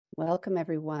Welcome,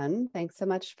 everyone. Thanks so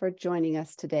much for joining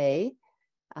us today.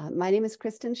 My name is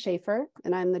Kristen Schaefer,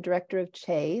 and I'm the director of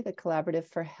CHE, the Collaborative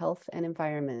for Health and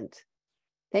Environment.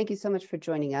 Thank you so much for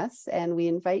joining us, and we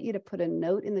invite you to put a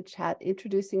note in the chat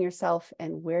introducing yourself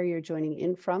and where you're joining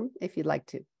in from, if you'd like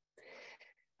to.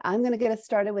 I'm going to get us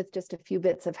started with just a few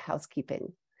bits of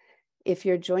housekeeping. If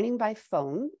you're joining by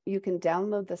phone, you can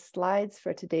download the slides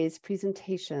for today's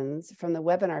presentations from the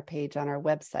webinar page on our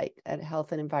website at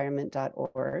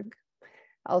healthandenvironment.org.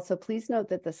 Also, please note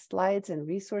that the slides and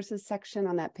resources section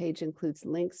on that page includes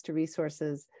links to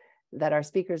resources that our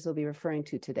speakers will be referring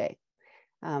to today.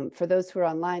 For those who are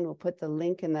online, we'll put the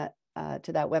link in that,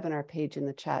 to that webinar page in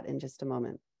the chat in just a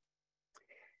moment.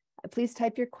 Please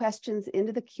type your questions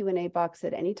into the Q&A box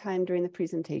at any time during the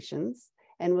presentations,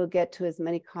 and we'll get to as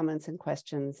many comments and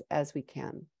questions as we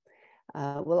can.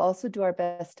 We'll also do our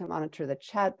best to monitor the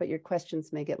chat, but your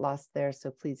questions may get lost there,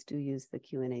 so please do use the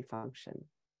Q&A function.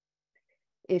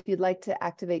 If you'd like to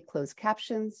activate closed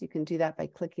captions, you can do that by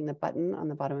clicking the button on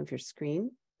the bottom of your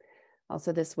screen.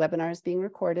 Also, this webinar is being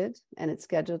recorded, and it's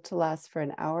scheduled to last for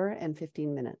 1 hour and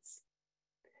 15 minutes.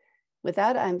 With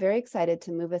that, I'm very excited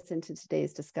to move us into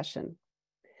today's discussion.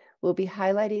 We'll be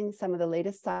highlighting some of the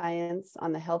latest science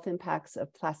on the health impacts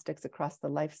of plastics across the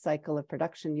life cycle of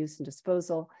production, use, and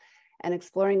disposal, and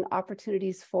exploring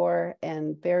opportunities for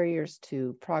and barriers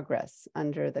to progress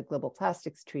under the Global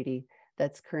Plastics Treaty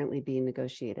that's currently being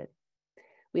negotiated.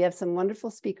 We have some wonderful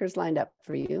speakers lined up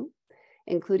for you,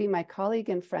 including my colleague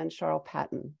and friend, Charles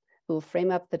Patton, who will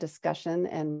frame up the discussion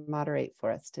and moderate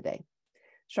for us today.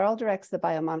 Charles directs the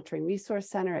Biomonitoring Resource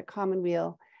Center at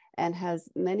Commonweal and has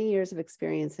many years of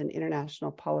experience in international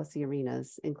policy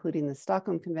arenas, including the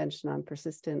Stockholm Convention on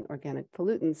Persistent Organic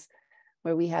Pollutants,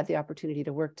 where we had the opportunity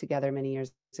to work together many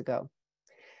years ago.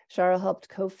 Charles helped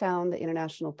co-found the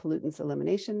International Pollutants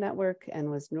Elimination Network and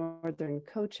was Northern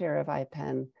co-chair of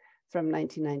IPEN from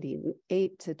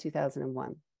 1998 to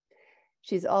 2001.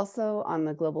 She's also on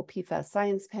the Global PFAS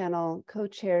Science Panel,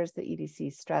 co-chairs the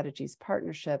EDC Strategies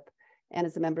Partnership, and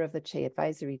is a member of the CHE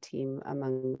advisory team,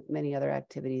 among many other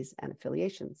activities and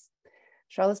affiliations.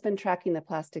 Charles has been tracking the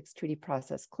Plastics Treaty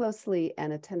process closely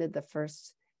and attended the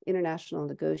first International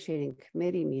Negotiating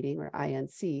Committee meeting, or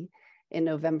INC, in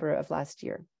November of last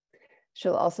year.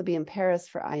 She'll also be in Paris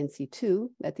for INC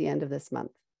 2 at the end of this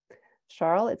month.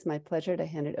 Charles, it's my pleasure to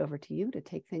hand it over to you to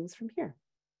take things from here.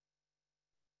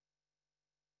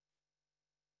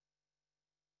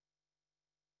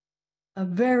 A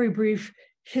very brief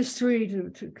history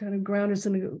to kind of ground us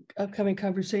in the upcoming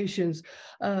conversations.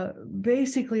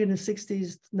 Basically in the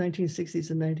 60s, 1960s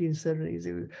and 1970s,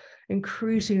 there was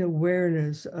increasing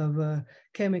awareness of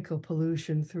chemical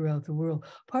pollution throughout the world,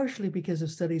 partially because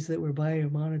of studies that were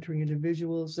biomonitoring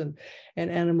individuals and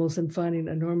animals and finding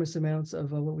enormous amounts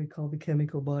of what we call the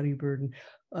chemical body burden.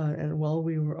 And while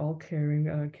we were all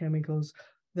carrying chemicals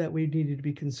that we needed to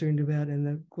be concerned about, and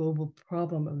the global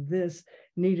problem of this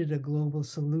needed a global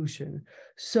solution.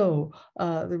 So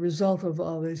the result of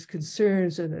all these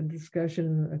concerns and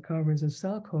discussion at a conference in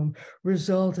Stockholm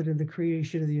resulted in the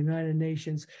creation of the United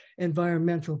Nations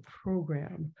Environmental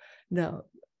Program. Now,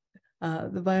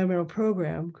 the environmental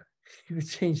program, you would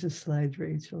change the slides,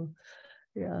 Rachel.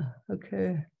 Yeah,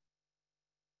 okay.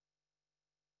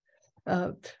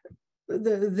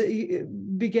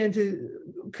 Began to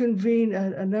convene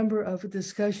a number of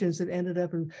discussions that ended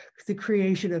up in the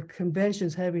creation of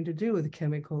conventions having to do with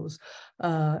chemicals.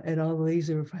 And all of these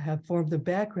have formed the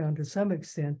background to some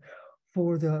extent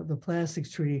for the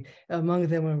Plastics Treaty. Among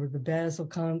them were the Basel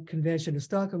Convention, the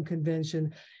Stockholm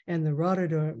Convention, and the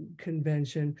Rotterdam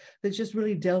Convention that just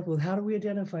really dealt with how do we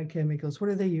identify chemicals? What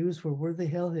are they used for? What are the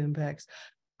health impacts?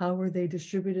 How are they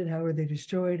distributed? How are they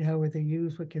destroyed? How are they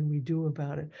used? What can we do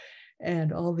about it?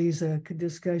 And all these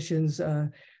discussions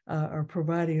are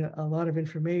providing a lot of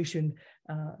information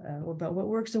about what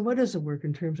works and what doesn't work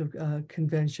in terms of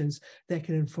conventions that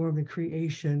can inform the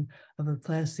creation of a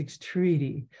plastics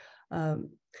treaty.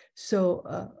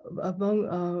 So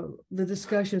among the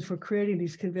discussions for creating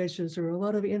these conventions, there were a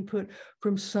lot of input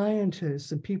from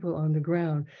scientists and people on the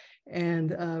ground.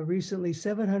 And recently,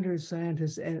 700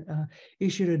 scientists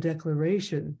issued a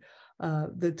declaration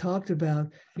that talked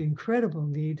about the incredible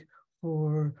need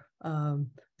for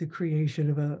the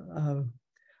creation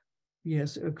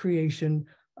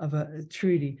of a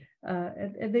treaty.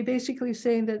 And they basically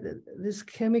saying that this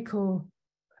chemical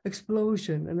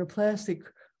explosion and the plastic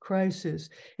crisis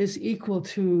is equal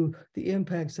to the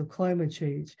impacts of climate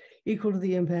change, equal to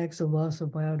the impacts of loss of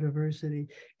biodiversity,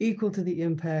 equal to the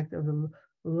impact of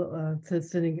the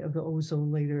thinning of the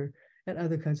ozone layer, and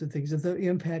other kinds of things. The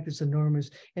impact is enormous,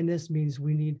 and this means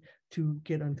we need to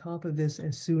get on top of this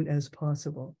as soon as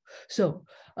possible. So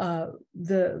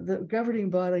the governing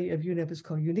body of UNEP is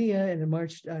called UNEA, and in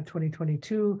March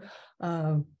 2022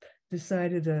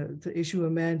 decided to issue a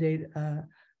mandate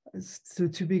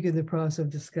to begin the process of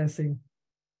discussing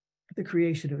the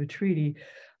creation of a treaty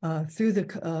through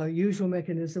the usual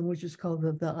mechanism, which is called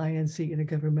the INC,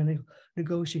 Intergovernmental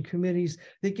Negotiating Committees,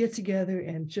 that get together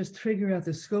and just figure out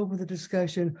the scope of the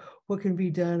discussion, what can be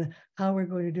done, how we're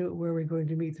going to do it, where we're going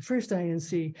to meet. The first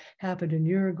INC happened in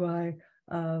Uruguay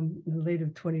in late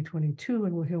of 2022,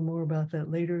 and we'll hear more about that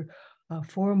later.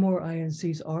 4 more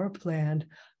INCs are planned,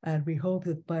 and we hope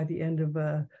that by the end of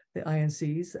the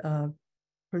INCs,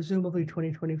 presumably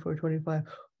 2024-25,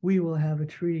 we will have a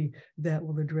treaty that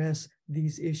will address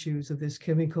these issues of this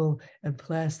chemical and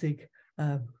plastic,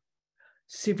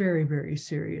 very, very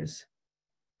serious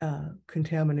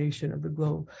contamination of the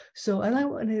globe. So, and I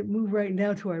want to move right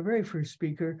now to our very first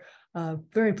speaker.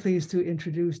 Very pleased to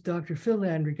introduce Dr. Phil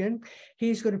Landrigan.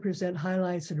 He's going to present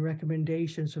highlights and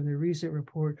recommendations from the recent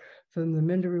report from the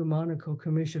Minderoo-Monaco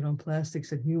Commission on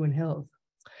Plastics and Human Health.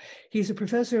 He's a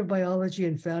professor of biology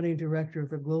and founding director of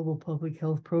the Global Public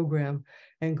Health Program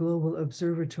and Global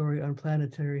Observatory on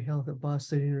Planetary Health at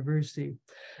Boston University,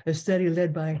 a study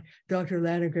led by Dr.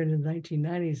 Landrigan in the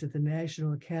 1990s at the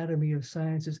National Academy of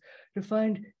Sciences to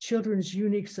find children's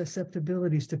unique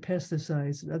susceptibilities to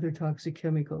pesticides and other toxic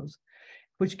chemicals,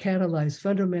 which catalyzed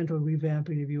fundamental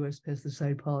revamping of U.S.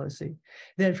 pesticide policy.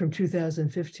 Then from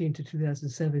 2015 to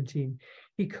 2017,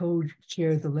 he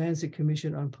co-chaired the Lancet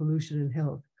Commission on Pollution and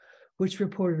Health, which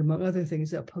reported, among other things,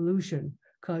 that pollution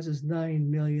causes 9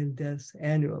 million deaths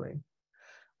annually.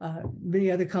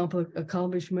 Many other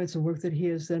accomplishments and work that he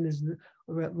has done is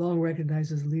long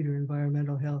recognized as leader in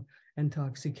environmental health and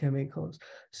toxic chemicals.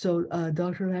 So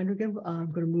Dr. Landrigan,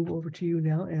 I'm going to move over to you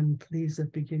now, and please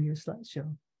begin your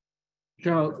slideshow.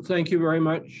 Cheryl, thank you very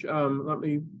much. Let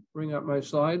me bring up my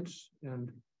slides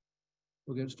and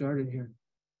we'll get started here.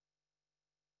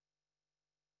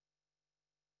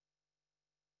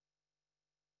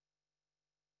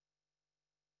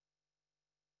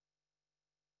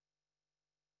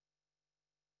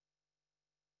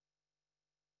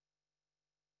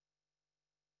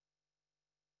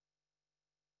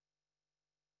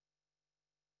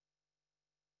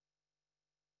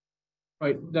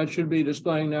 Right, that should be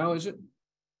displaying now, is it?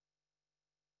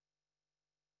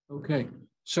 Okay,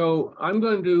 so I'm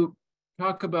going to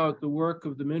talk about the work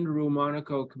of the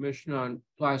Minderoo-Monaco Commission on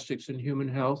Plastics and Human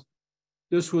Health.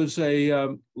 This was a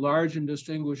large and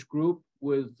distinguished group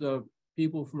with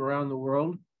people from around the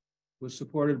world. It was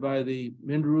supported by the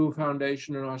Minderoo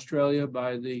Foundation in Australia,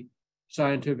 by the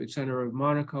Scientific Center of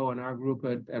Monaco, and our group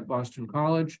at Boston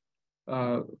College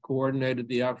coordinated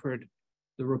the effort.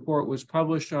 The report was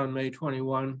published on May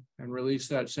 21 and released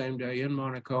that same day in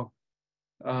Monaco.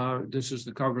 This is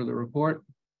the cover of the report.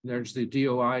 There's the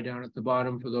DOI down at the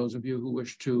bottom for those of you who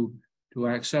wish to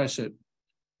access it.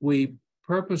 We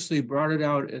purposely brought it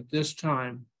out at this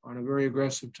time on a very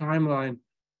aggressive timeline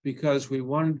because we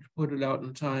wanted to put it out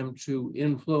in time to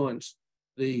influence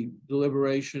the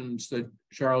deliberations that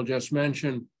Cheryl just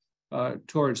mentioned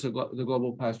towards the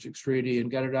Global Plastics Treaty and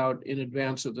get it out in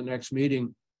advance of the next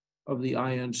meeting of the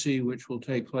INC, which will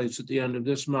take place at the end of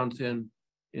this month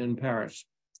in Paris.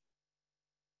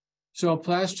 So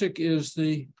plastic is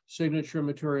the signature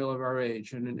material of our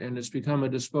age, and it's become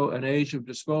an age of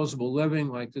disposable living,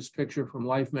 like this picture from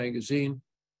Life magazine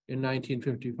in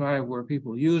 1955, where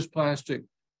people use plastic,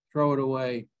 throw it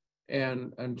away,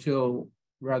 and until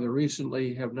rather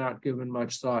recently have not given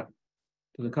much thought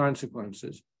to the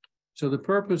consequences. So the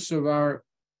purpose of our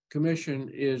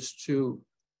commission is to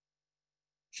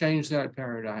change that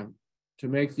paradigm, to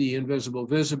make the invisible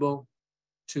visible,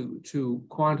 to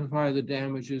quantify the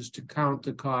damages, to count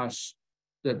the costs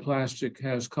that plastic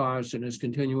has caused and is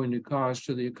continuing to cause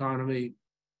to the economy,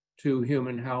 to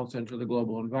human health, and to the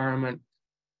global environment.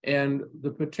 And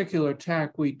the particular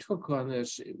tack we took on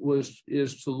this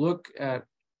is to look at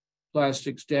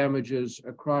plastics damages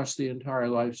across the entire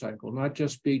life cycle, not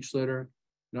just beach litter,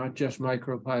 not just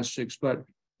microplastics, but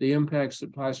the impacts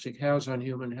that plastic has on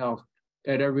human health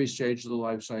at every stage of the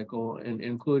life cycle, and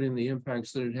including the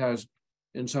impacts that it has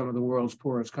in some of the world's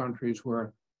poorest countries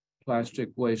where plastic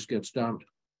waste gets dumped.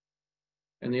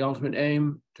 And the ultimate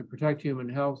aim: to protect human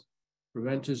health,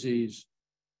 prevent disease,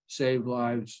 save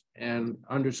lives, and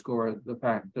underscore the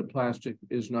fact that plastic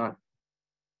is not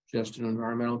just an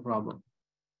environmental problem.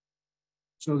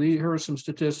 So here are some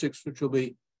statistics which will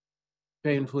be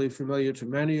painfully familiar to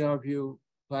many of you.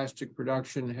 Plastic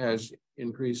production has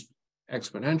increased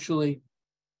exponentially,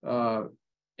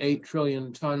 8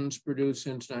 trillion tons produced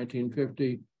since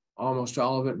 1950, almost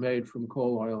all of it made from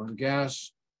coal, oil, and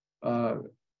gas.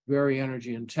 Very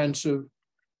energy intensive.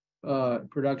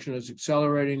 Production is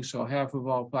accelerating, so half of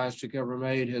all plastic ever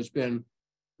made has been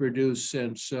produced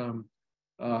since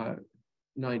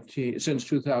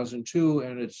 2002,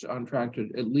 and it's on track to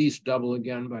at least double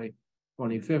again by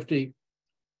 2050.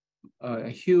 A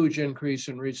huge increase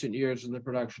in recent years in the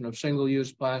production of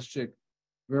single-use plastic,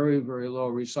 very, very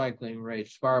low recycling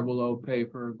rates, far below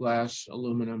paper, glass,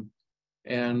 aluminum.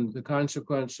 And the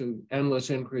consequence of endless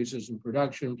increases in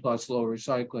production plus low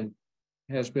recycling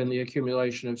has been the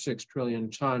accumulation of 6 trillion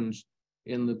tons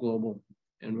in the global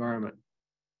environment.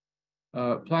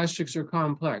 Plastics are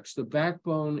complex. The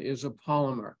backbone is a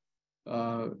polymer,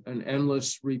 an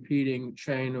endless repeating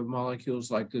chain of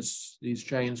molecules like these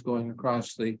chains going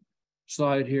across the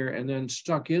slide here, and then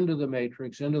stuck into the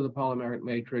matrix, into the polymeric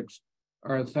matrix,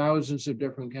 are thousands of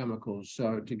different chemicals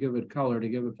to give it color, to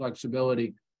give it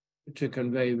flexibility, to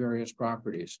convey various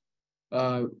properties.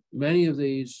 Many of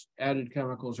these added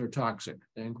chemicals are toxic.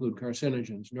 They include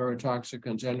carcinogens,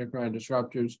 neurotoxicants, endocrine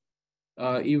disruptors.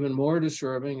 Even more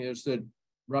disturbing is that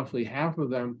roughly half of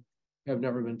them have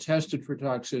never been tested for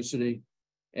toxicity,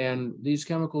 and these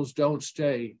chemicals don't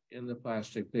stay in the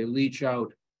plastic. They leach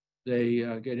out, they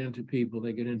get into people,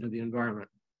 they get into the environment.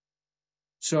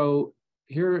 So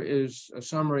here is a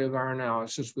summary of our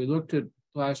analysis. We looked at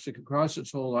plastic across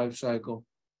its whole life cycle,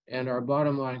 and our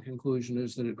bottom line conclusion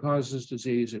is that it causes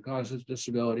disease, it causes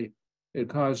disability, it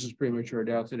causes premature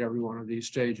death at every one of these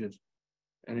stages.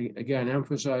 And again,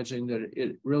 emphasizing that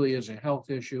it really is a health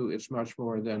issue. It's much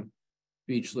more than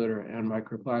beach litter and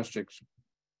microplastics.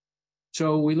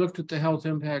 So we looked at the health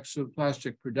impacts of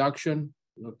plastic production,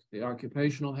 we looked at the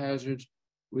occupational hazards,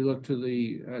 we looked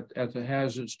at the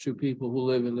hazards to people who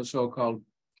live in the so-called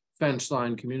fence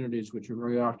line communities, which are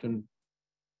very often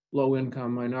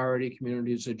low-income minority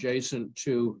communities adjacent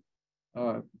to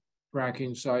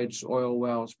fracking sites, oil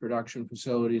wells, production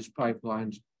facilities,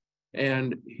 pipelines.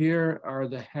 And here are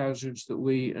the hazards that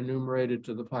we enumerated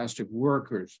to the plastic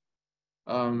workers.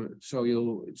 So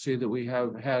you'll see that we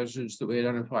have hazards that we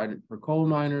identified for coal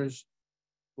miners,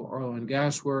 for oil and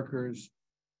gas workers,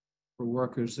 for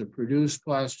workers that produce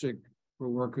plastic, for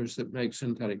workers that make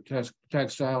synthetic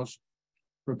textiles,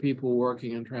 for people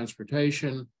working in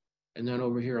transportation. And then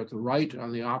over here at the right,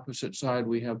 on the opposite side,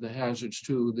 we have the hazards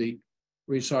to the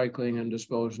recycling and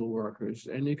disposal workers.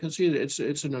 And you can see that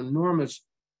it's an enormous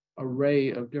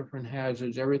array of different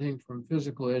hazards, everything from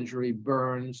physical injury,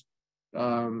 burns,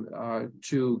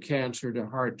 to cancer, to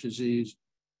heart disease,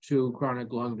 to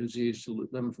chronic lung disease, to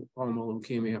lymphomal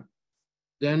leukemia.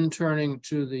 Then turning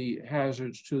to the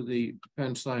hazards to the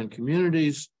fence line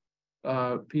communities,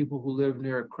 people who live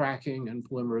near cracking and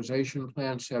polymerization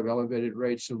plants have elevated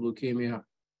rates of leukemia,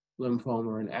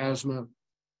 lymphoma, and asthma,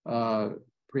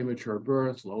 premature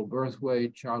birth, low birth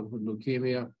weight, childhood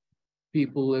leukemia.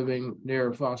 People living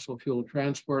near fossil fuel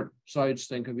transport sites,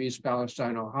 think of East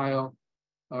Palestine, Ohio,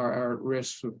 are at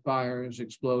risks of fires,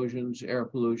 explosions, air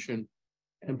pollution,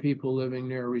 and people living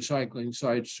near recycling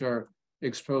sites are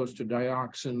exposed to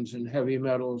dioxins and heavy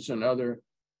metals and other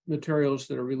materials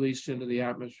that are released into the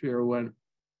atmosphere when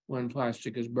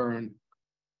plastic is burned.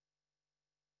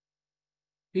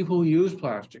 People who use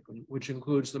plastic, which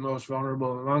includes the most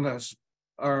vulnerable among us,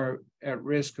 are at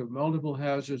risk of multiple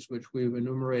hazards, which we've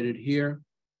enumerated here.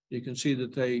 You can see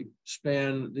that they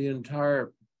span the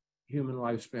entire human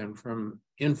lifespan, from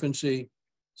infancy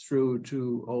through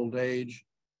to old age,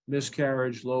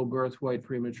 miscarriage, low birth weight,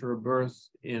 premature birth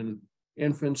in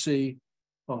infancy,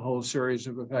 a whole series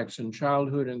of effects in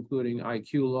childhood, including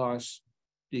IQ loss,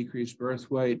 decreased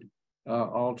birth weight,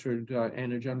 altered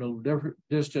anogenital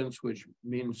distance, which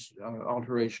means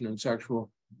alteration in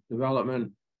sexual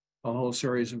development, a whole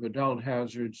series of adult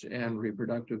hazards and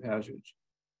reproductive hazards.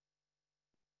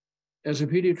 As a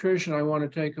pediatrician, I want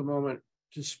to take a moment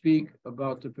to speak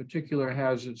about the particular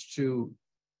hazards to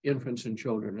infants and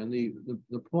children. And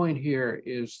the point here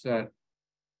is that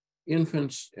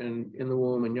infants in the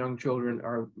womb and young children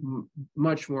are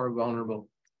much more vulnerable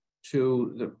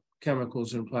to the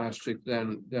chemicals in plastic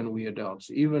than we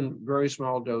adults. Even very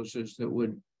small doses that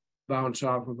would bounce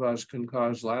off of us can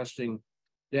cause lasting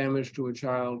damage to a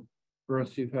child,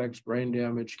 birth defects, brain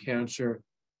damage, cancer,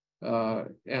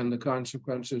 and the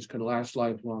consequences can last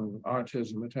lifelong: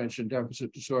 autism, attention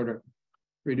deficit disorder,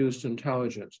 reduced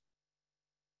intelligence.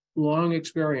 Long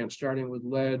experience, starting with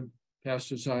lead,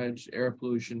 pesticides, air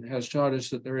pollution, has taught us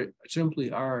that there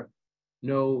simply are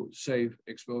no safe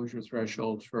exposure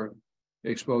thresholds for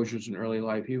exposures in early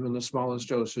life. Even the smallest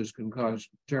doses can cause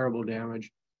terrible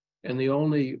damage. And the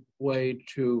only way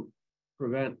to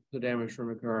prevent the damage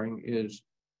from occurring is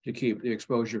to keep the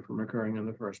exposure from occurring in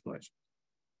the first place.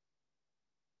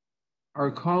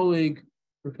 Our colleague,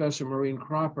 Professor Maureen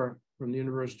Cropper from the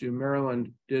University of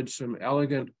Maryland, did some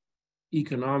elegant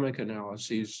economic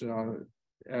analyses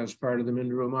as part of the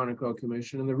Minderoo-Monaco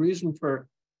Commission. And the reason for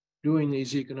doing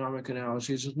these economic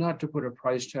analyses is not to put a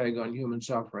price tag on human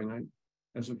suffering.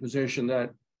 As a physician,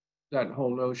 that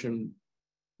whole notion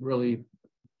really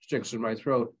sticks in my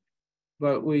throat.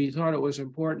 But we thought it was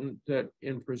important that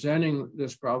in presenting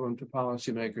this problem to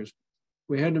policymakers,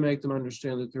 we had to make them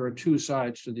understand that there are two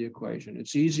sides to the equation.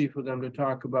 It's easy for them to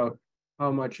talk about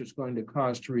how much it's going to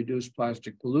cost to reduce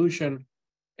plastic pollution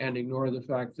and ignore the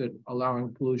fact that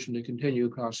allowing pollution to continue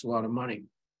costs a lot of money.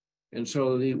 And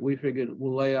so we figured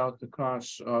we'll lay out the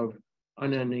costs of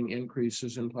unending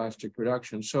increases in plastic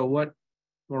production. So what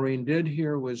Maureen did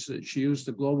here was that she used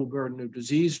the global burden of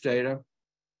disease data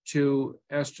to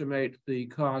estimate the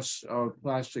costs of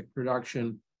plastic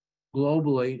production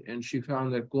globally. And she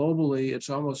found that globally,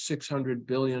 it's almost $600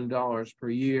 billion per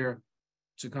year.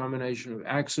 It's a combination of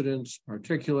accidents,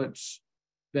 particulates,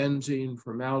 benzene,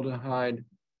 formaldehyde,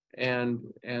 and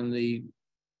the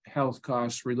health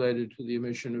costs related to the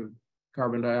emission of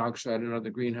carbon dioxide and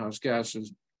other greenhouse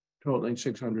gases, totaling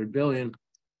 $600 billion.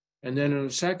 And then in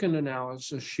a second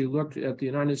analysis, she looked at the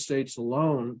United States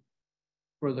alone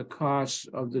for the costs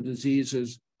of the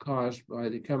diseases caused by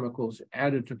the chemicals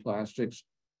added to plastics.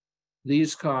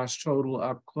 These costs total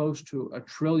up close to $1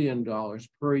 trillion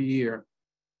per year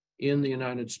in the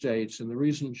United States. And the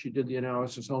reason she did the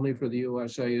analysis only for the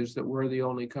USA is that we're the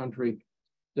only country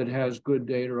that has good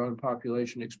data on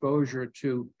population exposure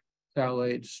to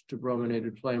phthalates, to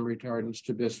brominated flame retardants,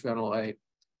 to bisphenol A.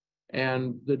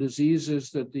 And the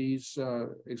diseases that these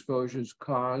exposures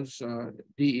cause,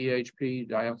 DEHP,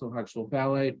 diethylhexyl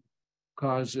phthalate,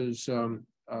 causes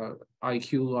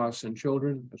IQ loss in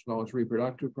children, as well as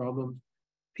reproductive problems.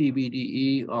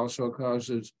 PBDE also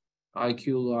causes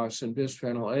IQ loss, and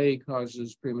bisphenol A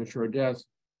causes premature death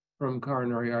from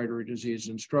coronary artery disease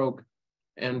and stroke.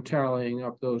 And tallying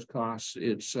up those costs,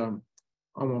 it's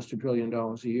almost $1 trillion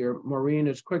a year. Maureen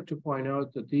is quick to point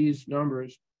out that these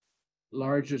numbers,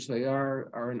 large as they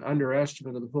are an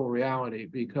underestimate of the full reality,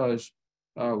 because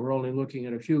we're only looking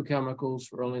at a few chemicals.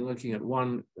 We're only looking at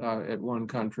one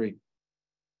country.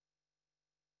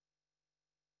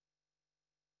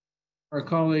 Our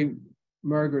colleague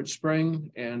Margaret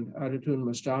Spring and Adatun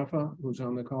Mustafa, who's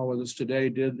on the call with us today,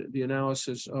 did the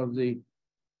analysis of the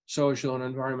social and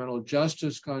environmental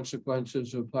justice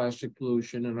consequences of plastic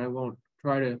pollution. And I won't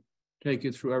try to take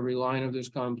you through every line of this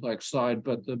complex slide,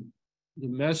 but the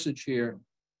message here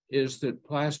is that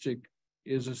plastic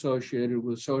is associated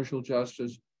with social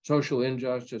justice, social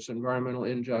injustice, environmental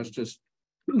injustice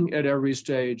at every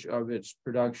stage of its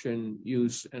production,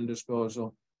 use, and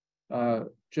disposal.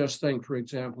 Just think, for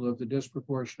example, of the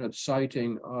disproportionate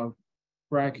siting of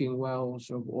fracking wells,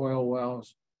 of oil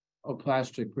wells, of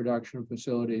plastic production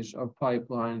facilities, of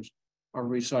pipelines, of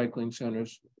recycling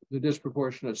centers, the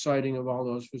disproportionate siting of all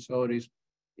those facilities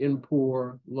in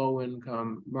poor,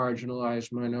 low-income,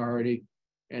 marginalized, minority,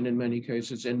 and in many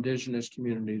cases, indigenous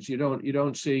communities. You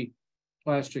don't see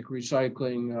plastic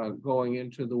recycling going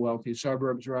into the wealthy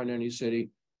suburbs around any city.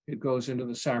 It goes into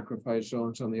the sacrifice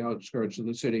zones on the outskirts of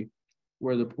the city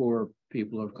where the poor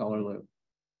people of color live.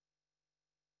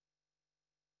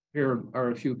 Here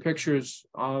are a few pictures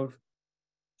of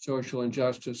social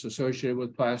injustice associated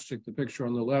with plastic. The picture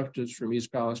on the left is from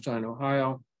East Palestine,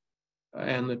 Ohio,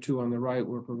 and the two on the right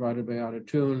were provided by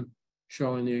Adatun,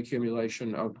 showing the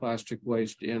accumulation of plastic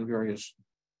waste in various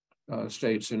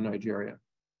states in Nigeria.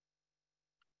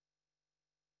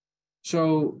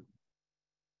 So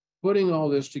putting all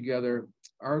this together,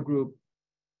 our group,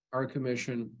 our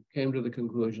commission, came to the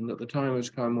conclusion that the time has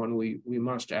come when we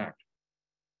must act.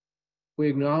 We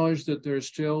acknowledge that there's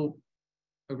still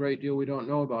a great deal we don't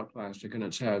know about plastic and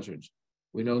its hazards.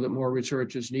 We know that more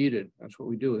research is needed. That's what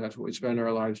we do. That's what we spend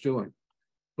our lives doing.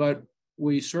 But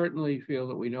we certainly feel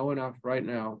that we know enough right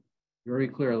now, very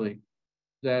clearly,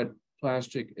 that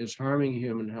plastic is harming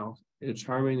human health, it's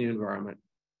harming the environment,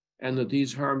 and that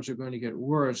these harms are going to get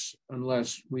worse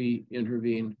unless we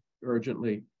intervene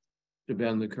urgently to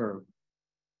bend the curve.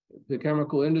 The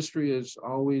chemical industry is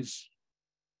always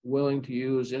willing to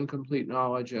use incomplete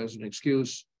knowledge as an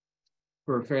excuse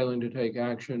for failing to take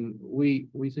action. We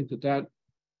think that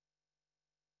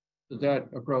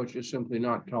approach is simply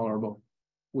not tolerable.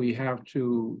 We have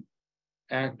to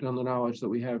act on the knowledge that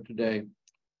we have today.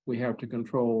 We have to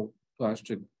control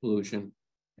plastic pollution.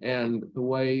 And the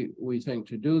way we think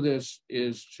to do this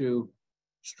is to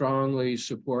strongly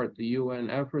support the UN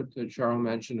effort that Cheryl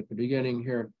mentioned at the beginning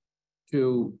here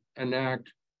to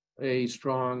enact a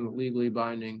strong, legally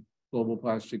binding global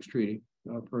plastics treaty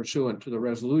pursuant to the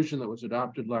resolution that was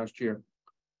adopted last year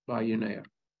by UNEA.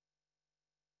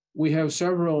 We have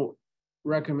several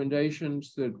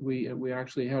recommendations that we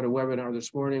actually had a webinar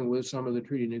this morning with some of the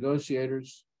treaty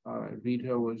negotiators.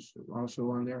 Vito was also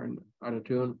on there and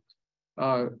Adatun,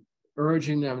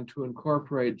 urging them to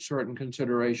incorporate certain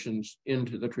considerations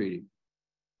into the treaty.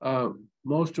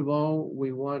 Most of all,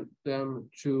 we want them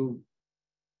to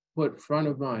put front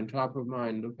of mind, top of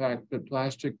mind, the fact that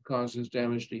plastic causes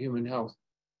damage to human health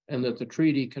and that the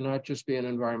treaty cannot just be an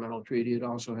environmental treaty. It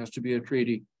also has to be a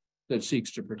treaty that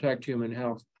seeks to protect human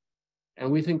health.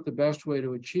 And we think the best way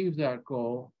to achieve that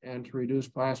goal and to reduce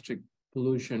plastic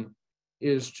pollution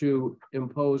is to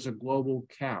impose a global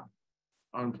cap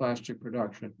on plastic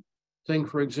production. Think,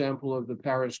 for example, of the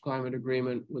Paris Climate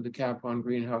Agreement with the cap on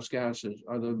greenhouse gases,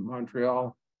 or the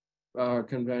Montreal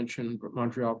Convention,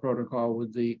 Montreal Protocol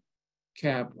with the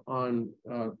cap on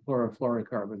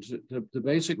chlorofluorocarbons. The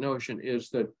basic notion is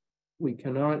that we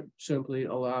cannot simply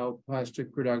allow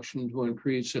plastic production to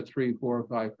increase at 3, 4,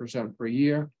 5% per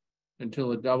year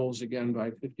until it doubles again by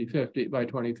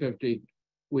 2050.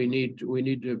 We need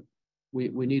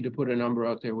to put a number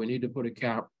out there. We need to put a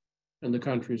cap, and the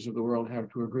countries of the world have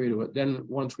to agree to it. Then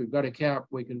once we've got a cap,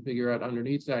 we can figure out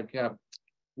underneath that cap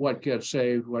what gets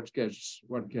saved, what gets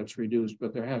reduced,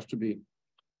 but there has to be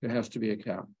a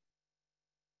cap.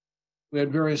 We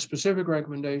had various specific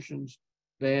recommendations: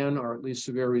 ban or at least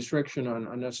severe restriction on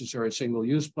unnecessary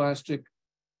single-use plastic.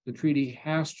 The treaty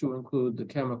has to include the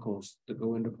chemicals that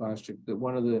go into plastic. That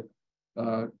one of the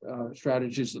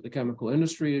strategies that the chemical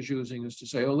industry is using is to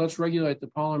say, oh, let's regulate the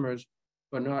polymers,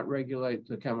 but not regulate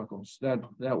the chemicals. That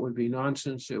would be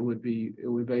nonsense. It would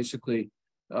basically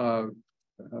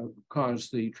cause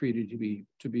the treaty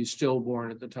to be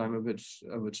stillborn at the time of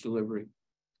its delivery.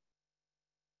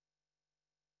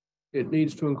 It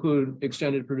needs to include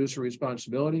extended producer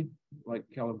responsibility, like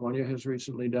California has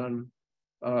recently done.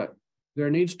 There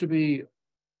needs to be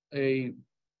a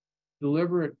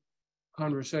deliberate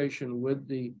conversation with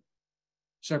the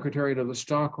Secretariat of the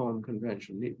Stockholm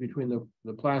Convention, between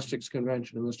the Plastics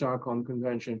Convention and the Stockholm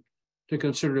Convention, to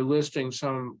consider listing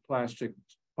some plastic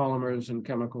polymers and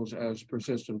chemicals as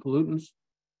persistent pollutants.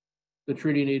 The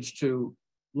treaty needs to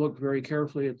look very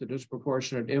carefully at the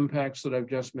disproportionate impacts that I've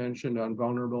just mentioned on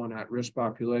vulnerable and at-risk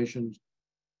populations.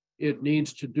 It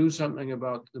needs to do something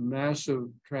about the massive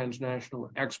transnational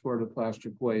export of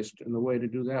plastic waste. And the way to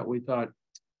do that, we thought,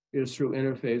 is through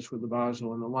interface with the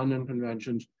Basel and the London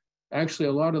Conventions. Actually,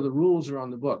 a lot of the rules are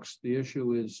on the books. The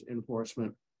issue is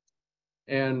enforcement.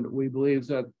 And we believe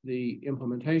that the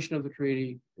implementation of the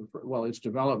treaty, well, its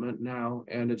development now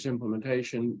and its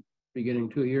implementation beginning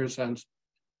 2 years since,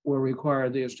 will require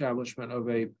the establishment of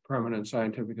a permanent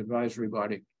scientific advisory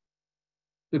body.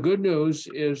 The good news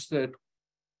is that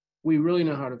we really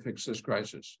know how to fix this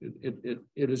crisis. It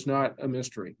is not a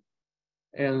mystery.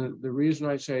 And the reason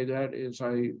I say that is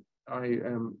I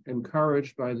am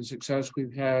encouraged by the success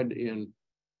we've had in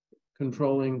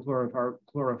controlling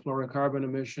chlorofluorocarbon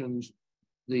emissions,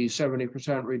 the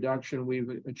 70% reduction we've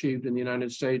achieved in the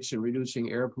United States in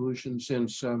reducing air pollution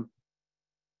since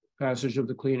passage of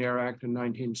the Clean Air Act in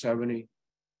 1970.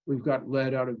 We've got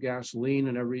lead out of gasoline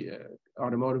in every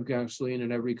automotive gasoline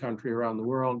in every country around the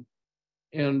world.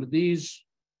 And these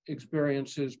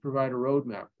experiences provide a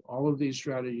roadmap. All of these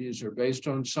strategies are based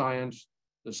on science.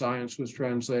 The science was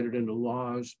translated into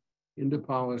laws, into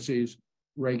policies,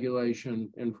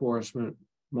 regulation, enforcement,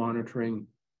 monitoring,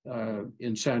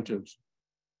 incentives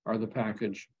are the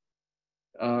package.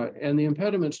 And the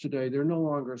impediments today, they're no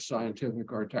longer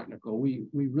scientific or technical. We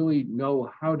really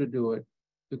know how to do it.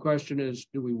 The question is,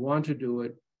 do we want to do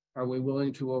it? Are we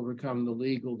willing to overcome the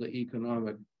legal, the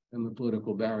economic, and the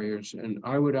political barriers? And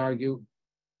I would argue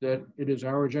that it is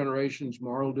our generation's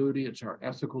moral duty, it's our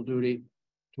ethical duty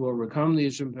to overcome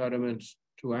these impediments,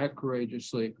 to act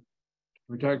courageously, to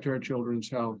protect our children's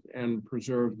health, and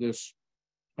preserve this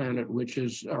planet, which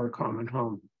is our common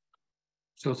home.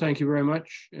 So thank you very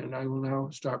much, and I will now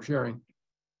stop sharing.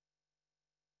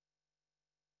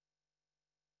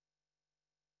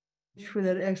 For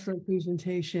that excellent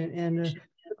presentation, and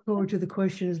look forward to the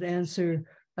questions and answer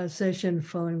session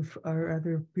following our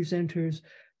other presenters,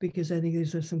 because I think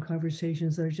there's some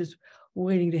conversations that are just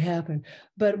waiting to happen.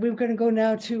 But we're going to go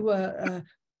now to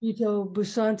Vito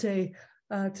Busante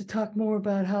to talk more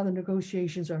about how the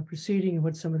negotiations are proceeding and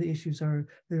what some of the issues are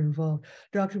that are involved.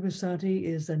 Dr. Busante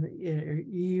is an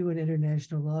EU and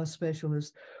international law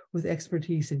specialist with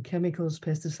expertise in chemicals,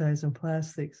 pesticides, and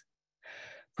plastics.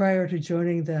 Prior to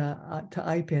joining the to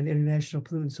IPEN, International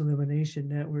Pollutants Elimination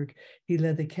Network, he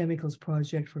led the Chemicals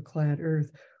Project for Client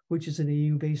Earth, which is an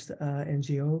EU-based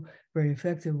NGO, very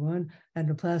effective one, and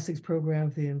the Plastics Program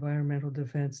for the Environmental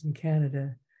Defense in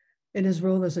Canada. In his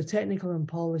role as a technical and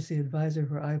policy advisor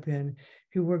for IPEN,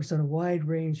 he works on a wide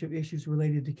range of issues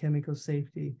related to chemical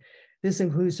safety. This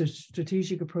includes a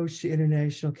strategic approach to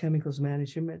international chemicals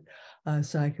management,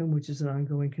 SICOM, which is an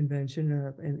ongoing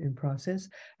convention in process,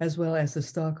 as well as the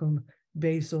Stockholm,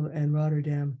 Basel, and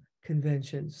Rotterdam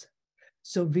conventions.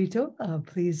 So Vito,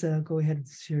 please go ahead and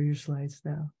share your slides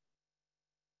now.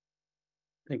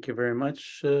 Thank you very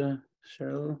much,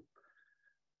 Cheryl.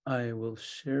 I will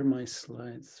share my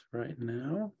slides right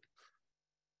now.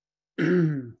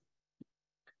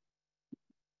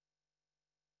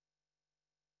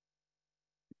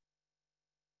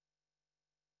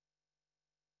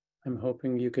 I'm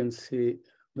hoping you can see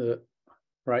the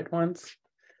right ones.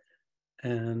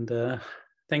 And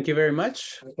thank you very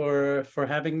much for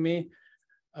having me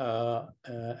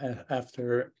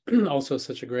after also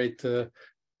such a great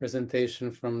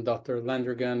presentation from Dr.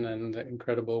 Landrigan and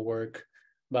incredible work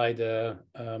by the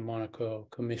Monaco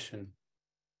Commission.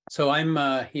 So I'm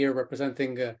here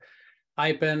representing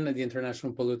IPEN, the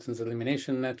International Pollutants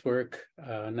Elimination Network,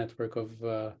 a network of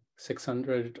over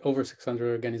 600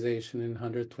 organizations in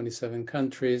 127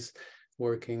 countries,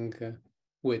 working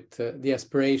with the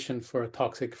aspiration for a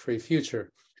toxic-free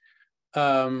future.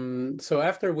 So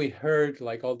after we heard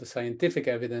like all the scientific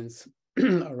evidence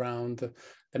around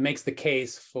that makes the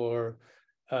case for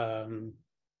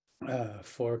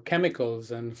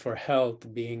chemicals and for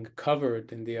health being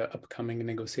covered in the upcoming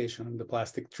negotiation on the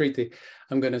plastic treaty,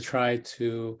 I'm going to try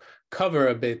to cover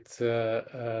a bit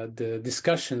the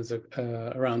discussions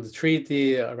around the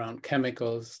treaty, around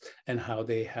chemicals, and how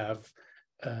they have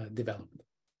developed.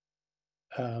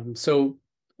 So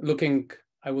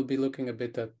I will be looking a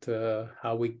bit at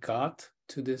how we got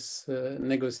to this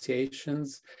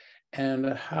negotiations and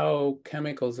how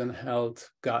chemicals and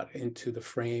health got into the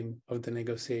frame of the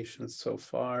negotiations so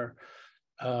far.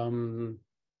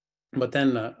 But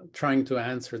then trying to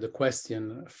answer the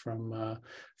question from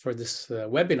for this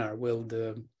webinar,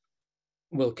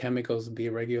 will chemicals be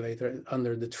regulated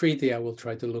under the treaty? I will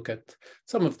try to look at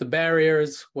some of the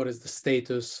barriers, what is the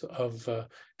status of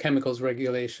chemicals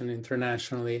regulation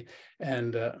internationally,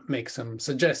 and make some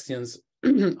suggestions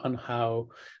on how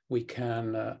we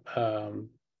can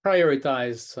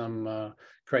prioritize some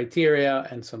criteria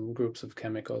and some groups of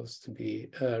chemicals to be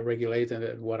regulated,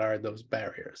 and what are those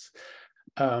barriers.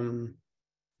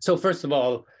 So first of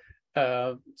all,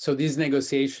 so these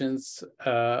negotiations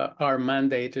are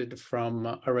mandated from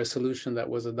a resolution that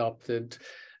was adopted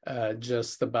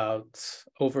just about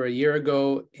over a year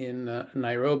ago in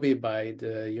Nairobi by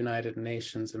the United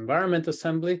Nations Environment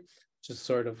Assembly, which is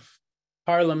sort of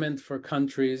parliament for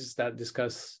countries that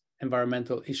discuss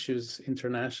environmental issues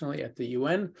internationally at the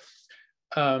UN.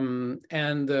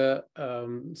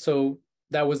 So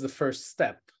that was the first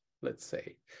step, let's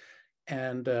say.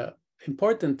 And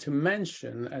important to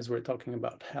mention, as we're talking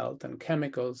about health and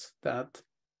chemicals, that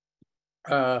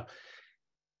the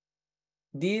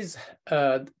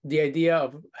idea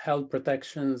of health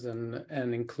protections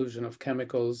and inclusion of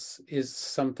chemicals is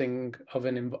something of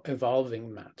an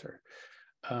evolving matter.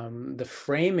 The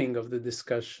framing of the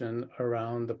discussion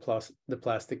around the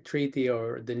plastic treaty,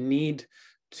 or the need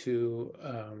to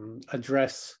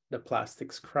address the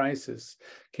plastics crisis,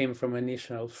 came from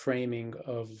initial framing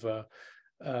of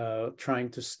trying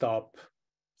to stop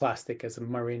plastic as a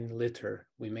marine litter.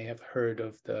 We may have heard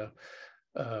of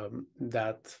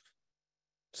that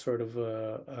sort of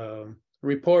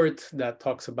report that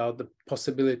talks about the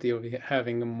possibility of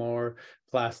having more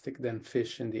plastic than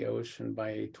fish in the ocean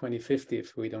by 2050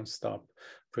 if we don't stop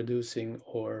producing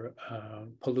or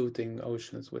polluting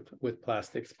oceans with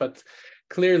plastics. But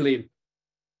clearly,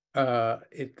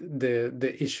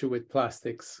 the issue with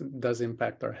plastics does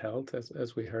impact our health,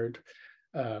 as we heard,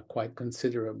 quite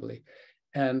considerably.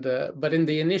 And but in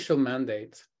the initial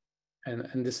mandate,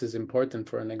 and this is important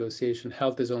for a negotiation,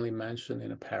 health is only mentioned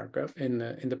in a paragraph in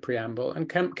the preamble, and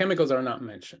chemicals are not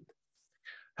mentioned.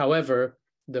 However,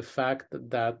 the fact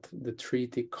that the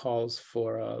treaty calls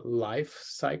for a life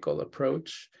cycle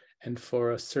approach and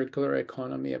for a circular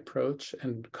economy approach,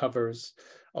 and covers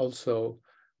also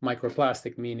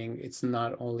microplastic, meaning it's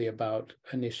not only about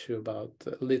an issue about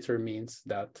litter, means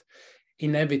that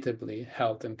inevitably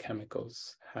health and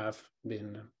chemicals have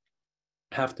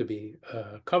to be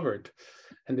covered.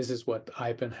 And this is what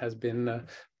IPEN has been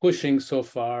pushing so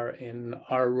far in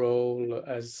our role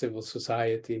as civil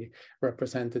society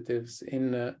representatives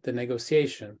in the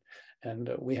negotiation.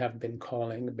 And we have been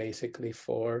calling basically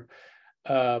for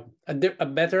a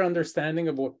better understanding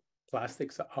of what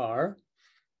plastics are,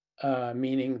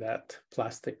 meaning that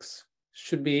plastics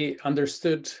should be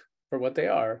understood for what they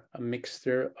are, a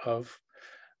mixture of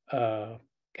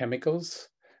chemicals,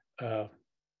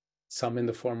 some in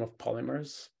the form of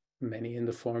polymers, many in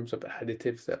the forms of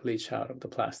additives that leach out of the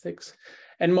plastics,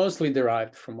 and mostly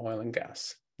derived from oil and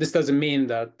gas. This doesn't mean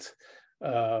that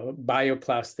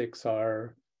bioplastics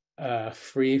are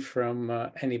free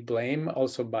from any blame.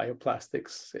 Also,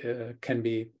 bioplastics can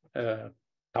be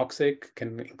toxic,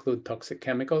 can include toxic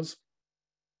chemicals.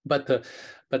 But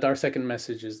our second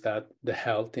message is that the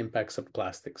health impacts of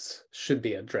plastics should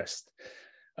be addressed.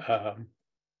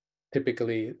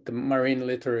 Typically, the marine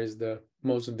litter is the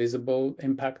most visible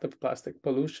impact of plastic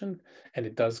pollution, and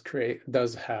it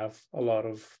does have a lot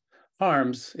of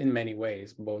harms in many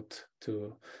ways, both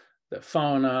to the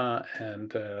fauna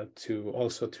and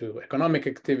also to economic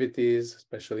activities,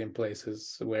 especially in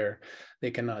places where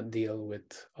they cannot deal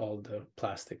with all the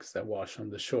plastics that wash on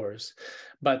the shores.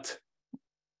 But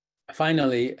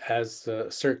finally, as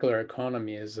circular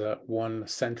economy is one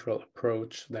central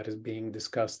approach that is being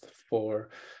discussed for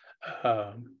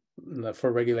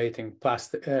regulating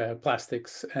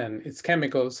plastics and its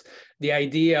chemicals, the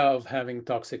idea of having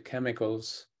toxic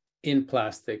chemicals in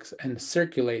plastics and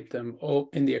circulate them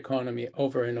in the economy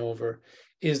over and over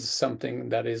is something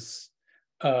that is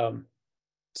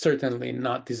certainly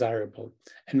not desirable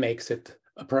and makes it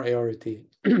a priority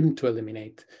to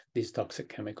eliminate these toxic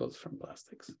chemicals from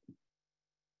plastics.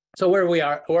 So where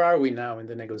are we now in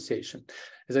the negotiation?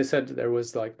 As I said, there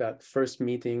was like that first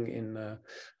meeting in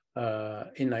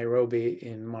Nairobi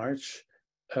in March.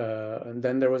 And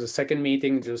then there was a second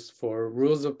meeting just for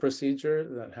rules of procedure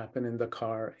that happened in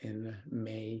Dakar in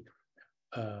May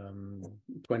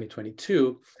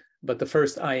 2022. But the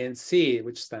first INC,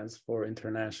 which stands for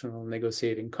International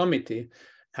Negotiating Committee,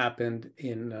 happened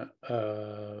in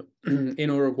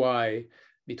Uruguay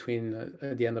between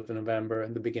the end of November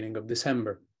and the beginning of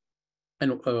December.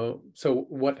 And so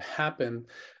what happened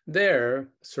there,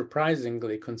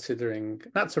 surprisingly,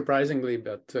 not surprisingly,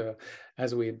 but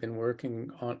as we've been working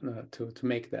on to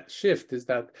make that shift, is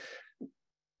that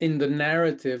in the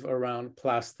narrative around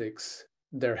plastics,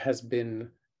 there has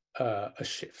been a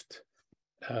shift.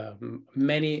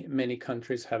 Many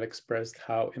countries have expressed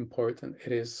how important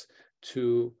it is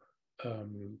to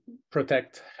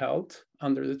protect health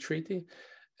under the treaty.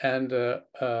 And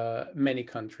many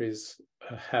countries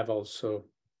have also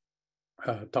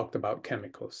talked about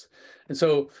chemicals. And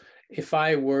so if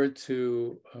I were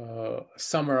to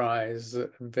summarize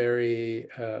very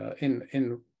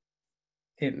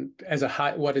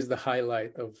what is the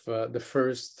highlight of the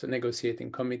first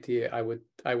negotiating committee, I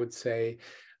would say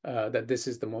that this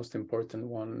is the most important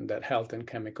one, that health and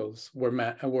chemicals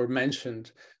were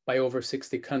mentioned by over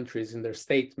 60 countries in their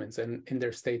statements, and in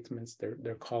their statements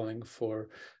they're calling for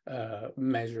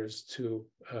measures to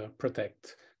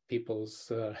protect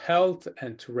people's health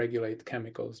and to regulate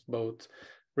chemicals, both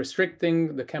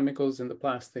restricting the chemicals in the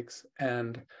plastics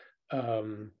and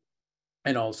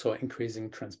also increasing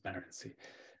transparency.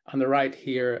 On the right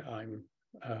here, I'm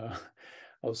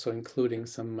also including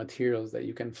some materials that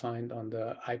you can find on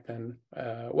the IPEN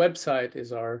website,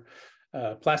 is our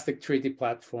plastic treaty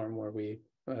platform, where we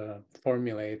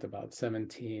formulate about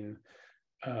 17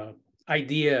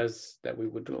 ideas that we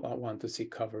would want to see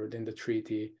covered in the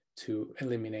treaty to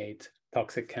eliminate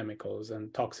toxic chemicals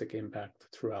and toxic impact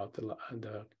throughout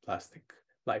the plastic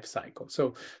life cycle.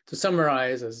 So to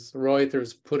summarize, as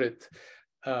Reuters put it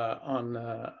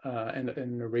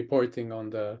in reporting on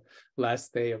the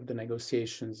last day of the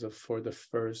negotiations for the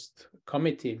first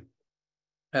committee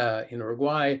in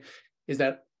Uruguay, is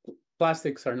that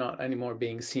plastics are not anymore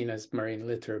being seen as marine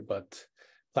litter, but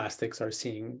plastics are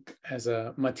seen as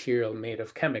a material made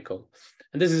of chemical.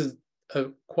 And this is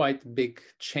a quite big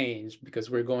change,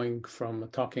 because we're going from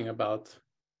talking about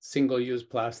single-use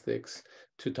plastics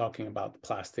to talking about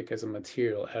plastic as a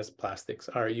material, as plastics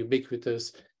are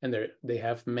ubiquitous and they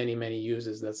have many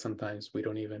uses that sometimes we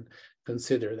don't even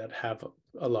consider, that have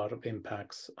a lot of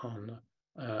impacts on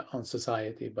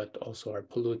society, but also are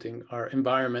polluting our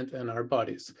environment and our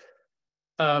bodies.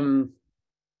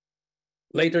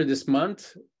 Later this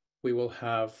month, we will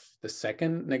have the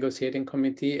second negotiating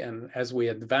committee, and as we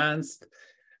advanced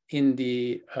in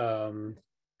the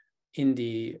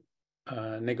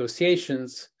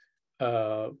negotiations,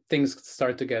 things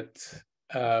start to get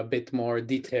a bit more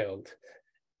detailed.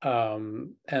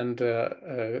 continuing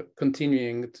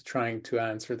to trying to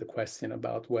answer the question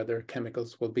about whether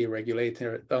chemicals will be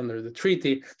regulated under the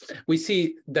treaty. We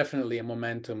see definitely a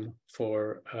momentum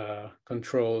for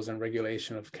controls and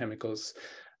regulation of chemicals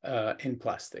in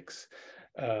plastics.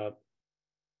 The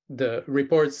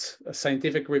reports,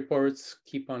 scientific reports,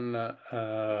 keep on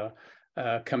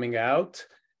coming out,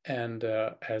 and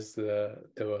as the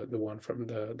one from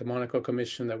the Monaco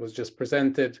Commission that was just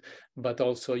presented, but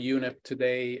also UNEP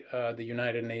today, the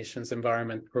United Nations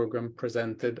Environment Program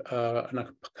presented an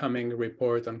upcoming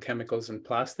report on chemicals and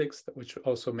plastics, which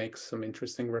also makes some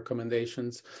interesting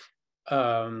recommendations.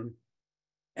 But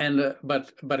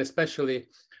especially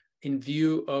in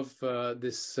view of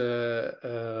this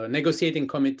negotiating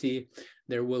committee,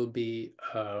 there was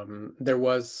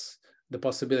the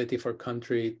possibility for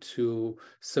country to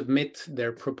submit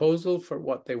their proposal for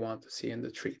what they want to see in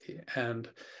the treaty. And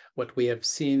what we have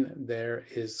seen there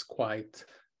is quite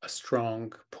a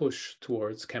strong push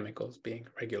towards chemicals being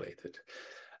regulated.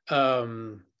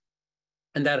 And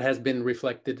that has been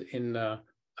reflected in a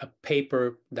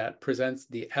paper that presents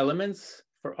the elements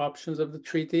for options of the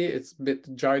treaty. It's a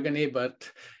bit jargony,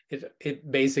 but it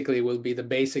basically will be the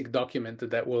basic document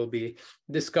that will be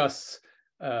discussed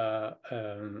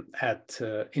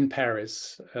in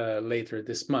Paris later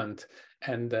this month.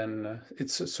 And then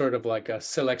it's sort of like a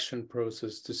selection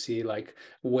process to see like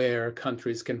where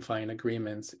countries can find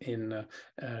agreements in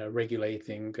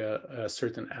regulating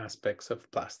certain aspects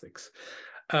of plastics.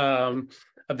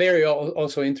 A very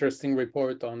also interesting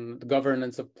report on the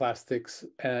governance of plastics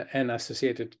and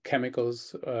associated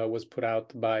chemicals was put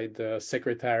out by the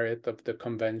Secretariat of the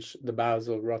Convention, the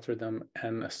Basel, Rotterdam,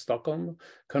 and Stockholm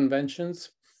Conventions.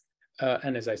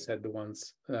 And as I said, the one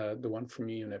from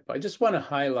UNEP. I just want to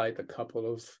highlight a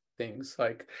couple of things.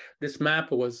 Like this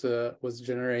map was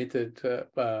generated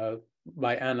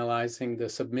by analyzing the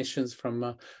submissions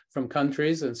from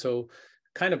countries, and so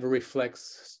kind of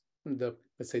reflects the,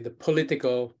 let's say, the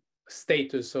political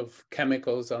status of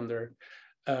chemicals under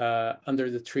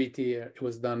the treaty. It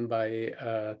was done by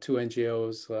two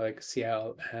NGOs like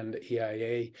CIAL and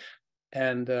EIA,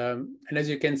 and as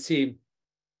you can see,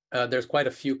 there's quite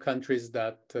a few countries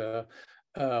that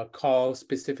call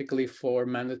specifically for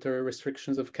mandatory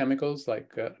restrictions of chemicals,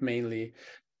 like mainly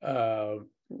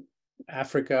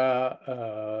Africa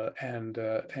and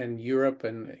Europe,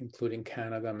 and including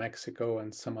Canada, Mexico,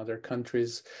 and some other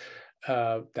countries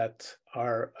that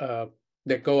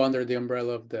go under the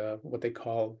umbrella of what they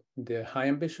call the High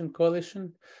Ambition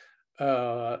Coalition.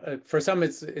 For some,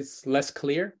 it's less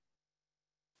clear,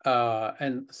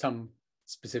 and some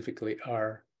specifically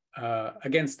are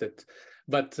against it.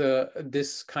 But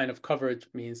this kind of coverage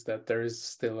means that there is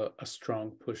still a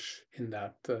strong push in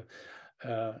that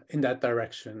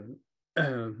direction,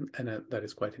 and that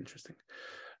is quite interesting.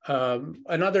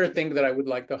 Another thing that I would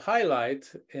like to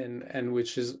highlight, and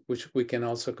which we can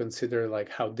also consider like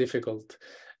how difficult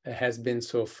it has been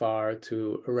so far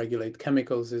to regulate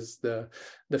chemicals, is the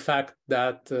fact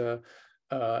that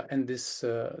and this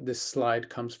slide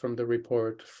comes from the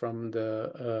report from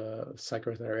the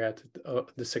Secretariat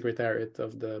of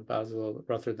the Basel,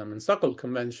 Rotterdam, and Stockholm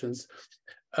Conventions,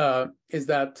 is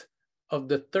that of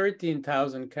the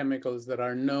 13,000 chemicals that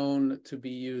are known to be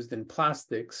used in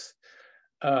plastics,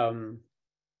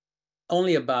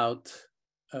 only about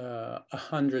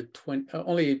 120,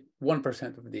 only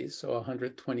 1% of these, so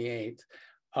 128,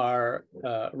 are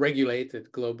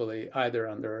regulated globally, either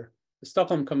under the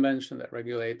Stockholm Convention that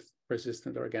regulates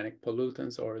persistent organic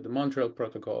pollutants, or the Montreal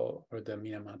Protocol, or the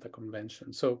Minamata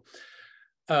Convention. So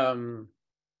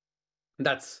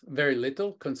that's very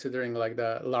little, considering like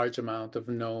the large amount of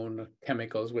known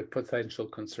chemicals with potential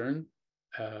concern,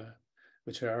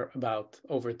 which are about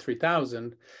over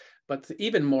 3,000. But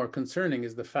even more concerning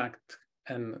is the fact,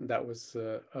 and that was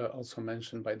also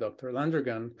mentioned by Dr.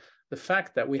 Landrigan, the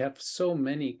fact that we have so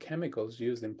many chemicals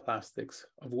used in plastics,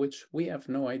 of which we have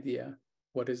no idea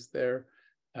what is their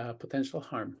potential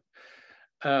harm.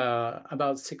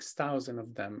 About 6,000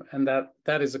 of them, and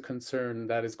that is a concern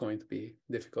that is going to be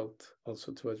difficult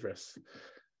also to address.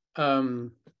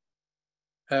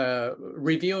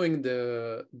 Reviewing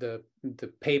the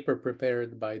paper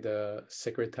prepared by the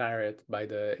Secretariat, by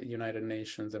the United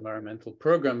Nations Environmental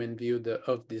Program, in view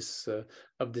of this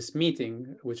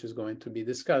meeting, which is going to be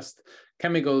discussed,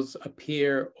 chemicals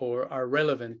appear or are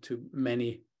relevant to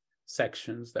many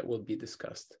sections that will be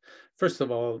discussed. First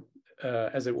of all,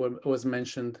 as it was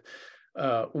mentioned,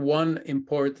 one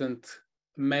important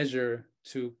measure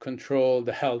to control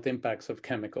the health impacts of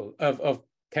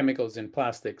chemicals in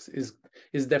plastics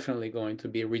is definitely going to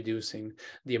be reducing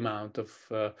the amount of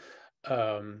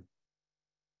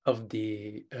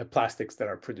the plastics that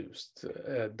are produced.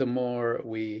 The more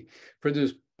we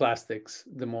produce plastics,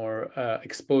 the more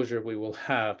exposure we will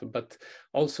have, but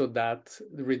also that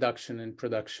reduction in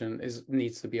production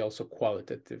needs to be also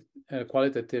qualitative.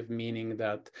 Qualitative meaning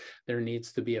that there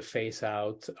needs to be a phase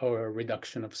out or a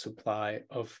reduction of supply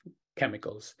of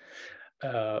chemicals,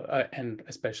 and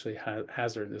especially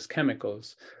hazardous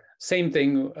chemicals. Same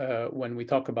thing when we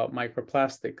talk about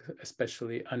microplastic,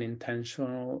 especially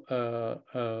unintentional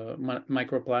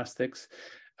microplastics.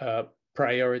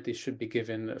 Priority should be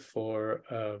given for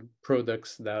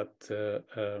products that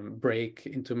break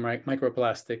into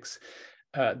microplastics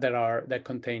that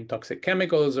contain toxic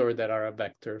chemicals or that are a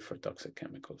vector for toxic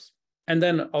chemicals. And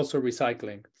then also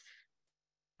recycling.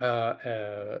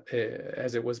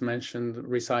 As it was mentioned,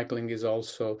 recycling is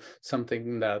also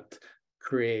something that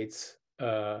creates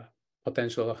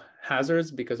potential hazards,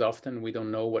 because often we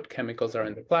don't know what chemicals are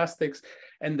in the plastics,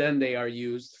 and then they are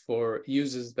used for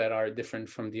uses that are different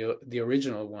from the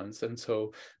original ones, and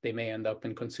so they may end up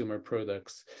in consumer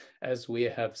products. As we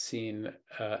have seen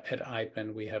at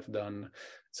IPEN, we have done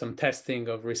some testing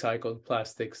of recycled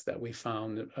plastics that we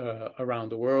found around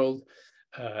the world,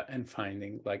 and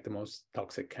finding like the most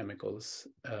toxic chemicals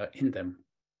in them.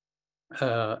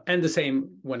 And the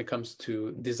same when it comes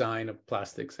to design of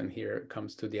plastics, and here it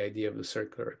comes to the idea of the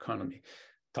circular economy.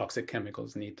 Toxic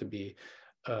chemicals need to be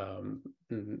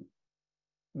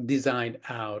designed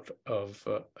out of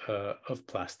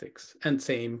plastics, and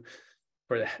same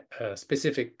for the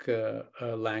specific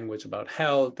language about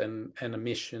health and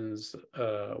emissions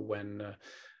when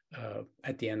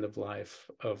at the end of life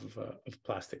of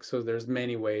plastic. So there's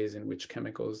many ways in which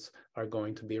chemicals are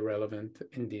going to be relevant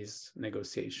in these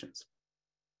negotiations.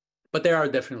 But there are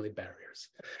definitely barriers.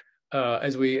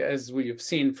 As we've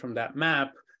seen from that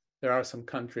map, there are some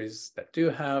countries that do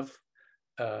have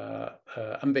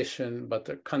ambition, but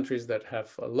there are countries that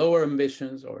have lower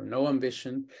ambitions or no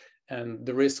ambition. And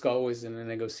the risk always in a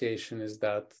negotiation is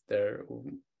that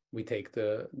we take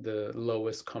the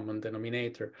lowest common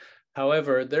denominator.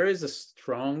 However, there is a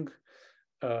strong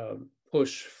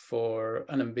push for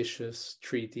an ambitious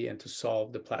treaty and to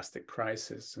solve the plastic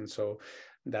crisis. And so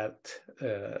that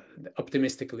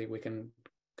optimistically we can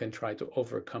try to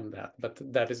overcome that. But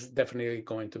that is definitely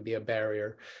going to be a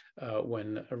barrier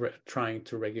when trying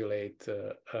to regulate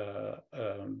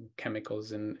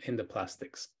chemicals in the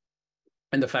plastics.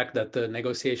 And the fact that the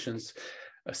negotiations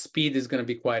speed is going to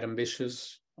be quite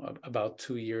ambitious, about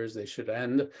 2 years they should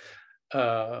end.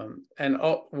 And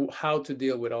how to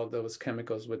deal with all those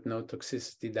chemicals with no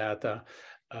toxicity data.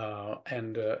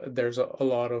 There's a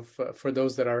lot of, for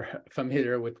those that are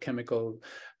familiar with chemical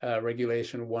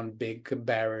regulation, one big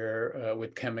barrier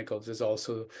with chemicals is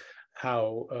also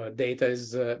how data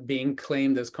is being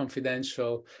claimed as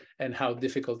confidential, and how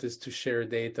difficult it is to share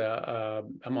data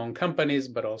among companies,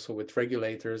 but also with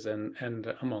regulators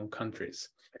and among countries.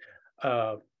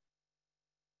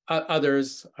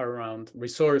 Others are around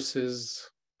resources,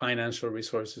 financial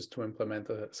resources to implement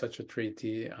such a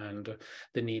treaty, and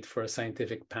the need for a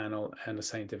scientific panel, and a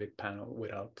scientific panel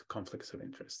without conflicts of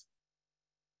interest.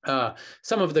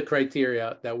 Some of the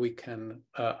criteria that we can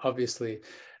obviously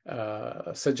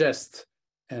suggest,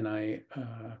 and I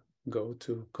go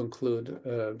to conclude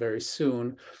very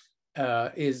soon,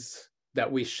 is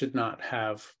that we should not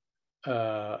have,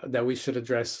 that we should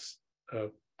address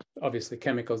obviously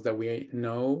chemicals that we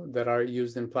know that are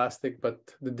used in plastic, but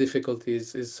the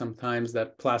difficulties is sometimes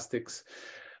that plastics,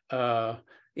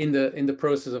 in the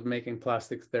process of making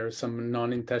plastics, there are some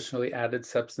non-intentionally added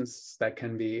substances that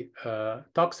can be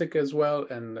toxic as well,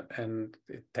 and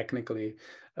technically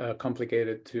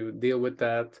complicated to deal with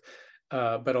that,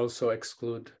 but also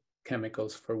exclude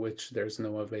chemicals for which there's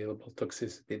no available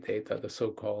toxicity data, the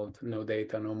so-called no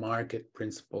data, no market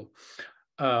principle.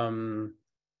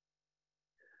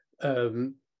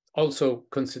 Also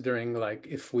considering, like,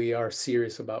 if we are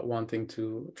serious about wanting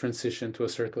to transition to a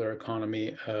circular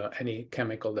economy, any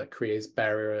chemical that creates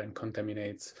barrier and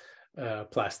contaminates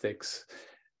plastics,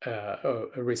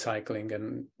 recycling,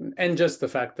 and just the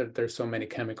fact that there's so many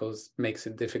chemicals makes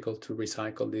it difficult to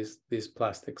recycle these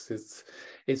plastics.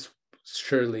 It's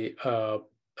surely a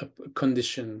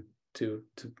condition to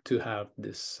have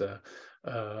this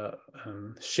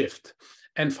shift.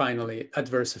 And finally,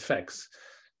 adverse effects.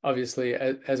 Obviously,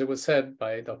 as it was said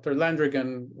by Dr.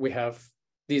 Landrigan, we have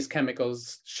these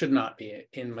chemicals should not be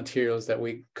in materials that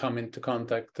we come into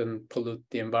contact and pollute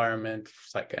the environment,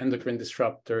 like endocrine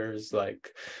disruptors,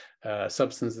 like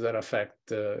substances that affect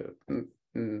the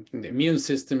immune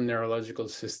system, neurological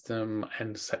system,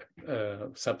 and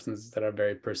substances that are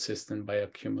very persistent,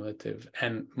 bioaccumulative,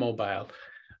 and mobile.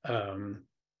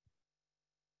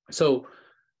 So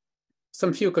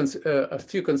a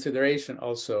few consideration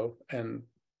also, and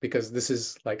because this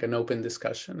is like an open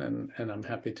discussion, and I'm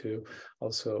happy to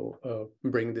also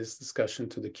bring this discussion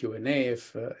to the Q&A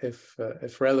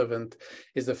if relevant,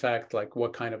 is the fact like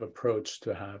what kind of approach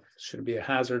to have. Should it be a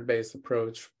hazard-based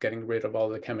approach, getting rid of all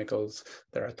the chemicals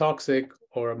that are toxic,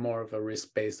 or more of a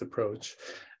risk-based approach?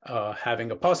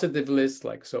 Having a positive list,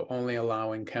 like so only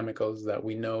allowing chemicals that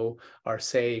we know are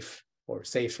safe or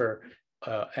safer,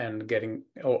 and getting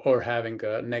or having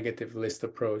a negative list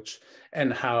approach,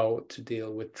 and how to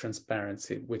deal with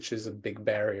transparency, which is a big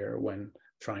barrier when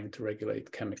trying to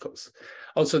regulate chemicals.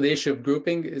 Also, the issue of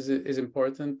grouping is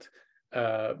important.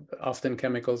 Often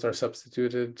chemicals are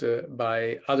substituted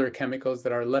by other chemicals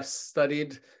that are less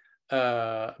studied,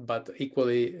 but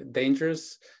equally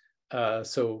dangerous.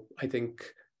 So I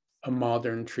think a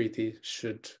modern treaty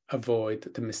should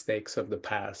avoid the mistakes of the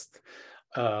past.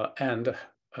 And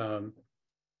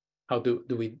how do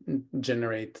we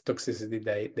generate toxicity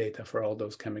data for all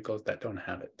those chemicals that don't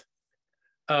have it?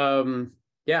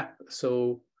 Yeah,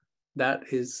 so that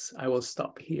is, I will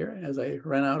stop here as I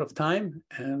ran out of time,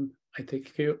 and I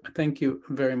thank you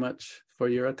very much for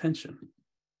your attention.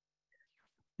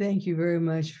 Thank you very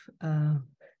much,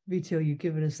 Vito. You've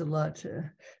given us a lot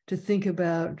to think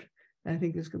about. I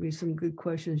think there's going to be some good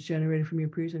questions generated from your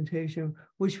presentation,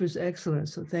 which was excellent.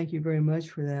 So thank you very much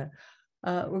for that.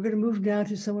 We're going to move now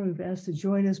to someone who've asked to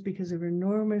join us because of her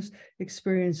enormous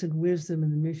experience and wisdom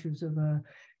in the issues of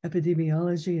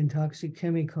epidemiology and toxic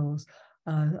chemicals.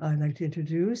 I'd like to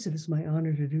introduce, and it's my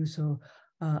honor to do so,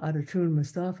 Adatun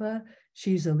Mustafa.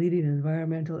 She's a leading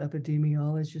environmental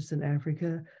epidemiologist in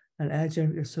Africa, an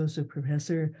adjunct associate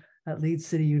professor at Leeds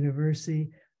City University,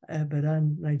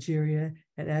 Ibadan, Nigeria,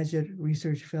 and adjunct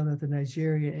research fellow at the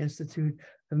Nigeria Institute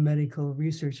of Medical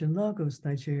Research in Lagos,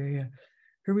 Nigeria.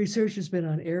 Her research has been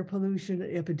on air pollution,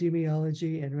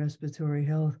 epidemiology, and respiratory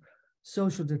health,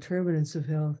 social determinants of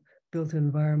health, built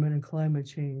environment, and climate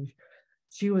change.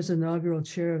 She was inaugural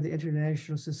chair of the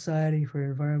International Society for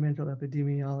Environmental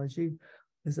Epidemiology,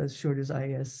 as short as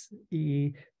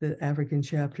ISEE, the African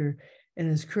chapter, and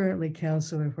is currently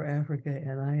counselor for Africa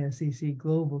and ISEC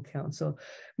Global Council.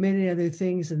 Many other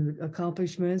things and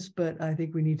accomplishments, but I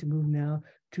think we need to move now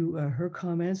to her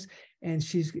comments, and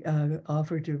she's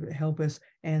offered to help us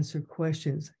answer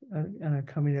questions on our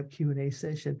coming up Q&A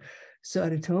session. So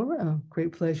Adatun,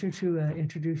 great pleasure to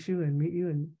introduce you and meet you,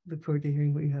 and look forward to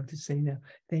hearing what you have to say now.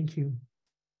 Thank you.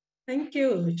 Thank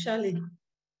you, Charlie.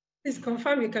 Please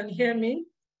confirm you can hear me.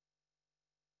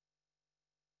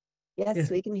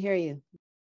 Yes, we can hear you.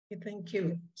 Thank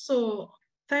you. So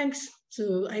thanks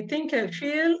to, I think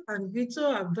Phil and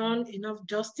Vito have done enough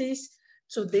justice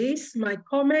to this. My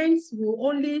comments will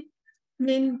only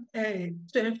mean to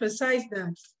emphasize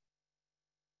that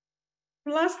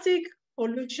plastic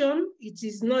pollution, it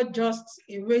is not just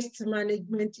a waste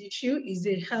management issue, it's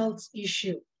a health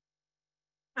issue.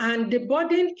 And the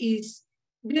burden is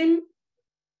being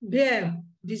borne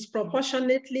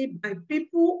disproportionately by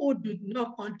people who do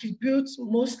not contribute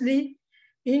mostly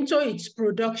into its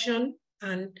production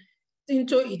and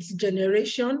into its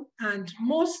generation, and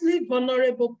mostly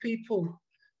vulnerable people,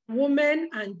 women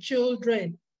and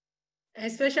children,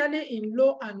 especially in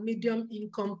low and medium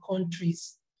income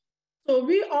countries. So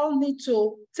we all need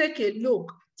to take a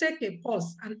look, take a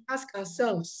pause, and ask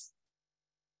ourselves,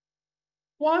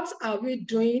 what are we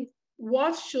doing?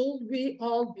 What should we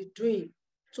all be doing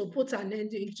to put an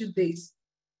end into this?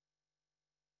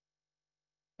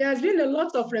 There has been a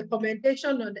lot of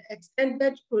recommendation on the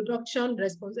extended producer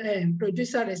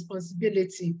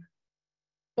responsibility.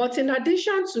 But in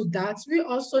addition to that, we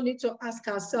also need to ask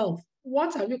ourselves,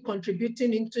 what are we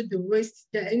contributing into the waste,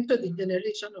 into the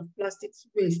generation of plastics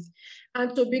waste?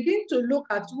 And to begin to look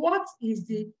at what is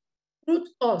the root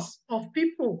cause of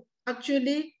people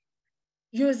actually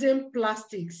using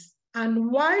plastics,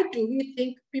 and why do we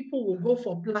think people will go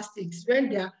for plastics when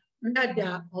there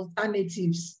are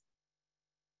alternatives?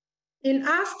 In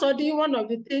our study, one of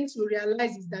the things we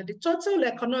realize is that the total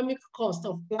economic cost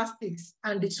of plastics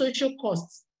and the social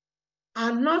costs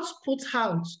are not put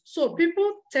out. So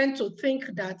people tend to think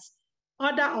that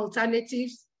other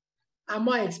alternatives are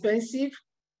more expensive,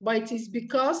 but it is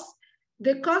because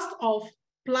the cost of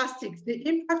plastics, the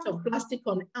impact of plastic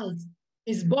on health,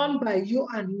 is borne by you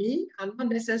and me and not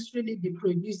necessarily the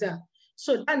producer.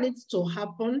 So that needs to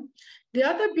happen. The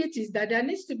other bit is that there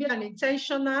needs to be an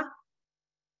intentional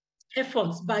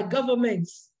effort by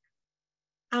governments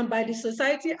and by the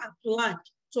society at large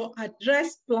to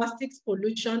address plastics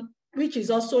pollution, which is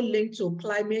also linked to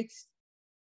climate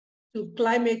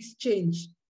change.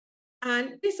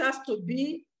 And this has to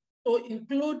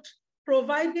include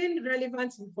providing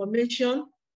relevant information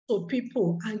to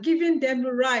people and giving them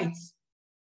rights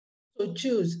to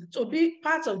choose, to be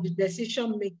part of the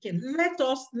decision making. Let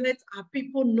our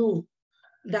people know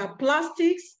that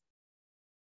plastics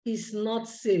is not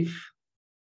safe.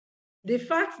 The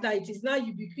fact that it is now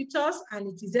ubiquitous and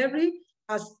it is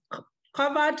has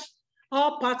covered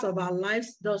all parts of our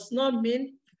lives does not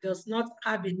mean it does not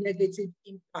have a negative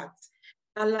impact.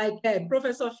 And like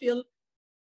Professor Phil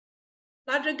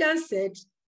Landrigan said,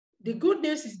 the good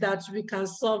news is that we can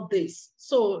solve this.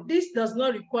 So this does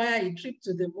not require a trip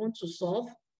to the moon to solve,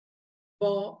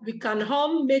 but we can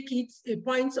all make it a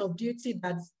point of duty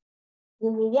that we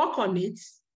will work on it.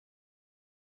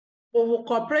 We will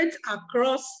cooperate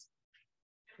across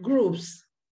groups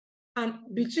and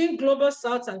between Global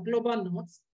South and Global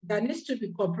North. There needs to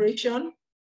be cooperation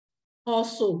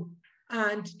also,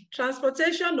 and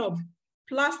transportation of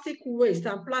plastic waste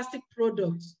and plastic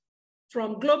products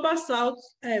from Global South,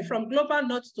 from Global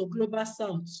North to Global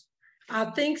South are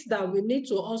things that we need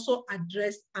to also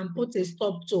address and put a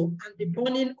stop to. And the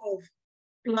burning of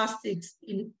plastics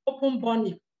in open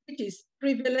burning, which is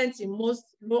prevalent in most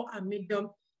low and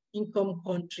medium income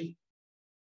countries.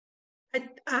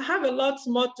 I have a lot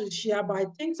more to share, but I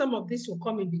think some of this will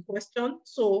come in the question.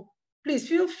 So please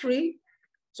feel free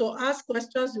to ask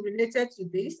questions related to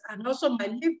this, and also my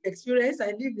lived experience.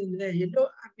 I live in a low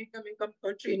and medium income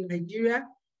country in Nigeria,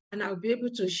 and I'll be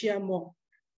able to share more.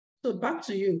 So back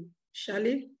to you,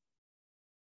 Shali.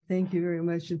 Thank you very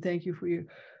much, and thank you for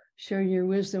sharing your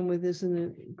wisdom with this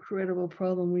an incredible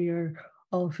problem we are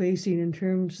all facing in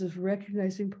terms of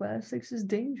recognizing plastics as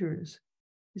dangerous.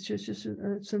 It's just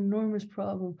it's an enormous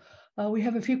problem. We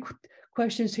have a few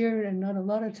questions here and not a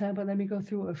lot of time, but let me go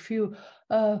through a few.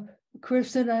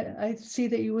 Kristen, I see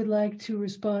that you would like to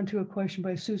respond to a question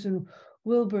by Susan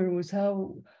Wilburn, was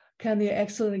how can the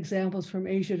excellent examples from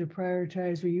Asia to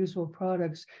prioritize reusable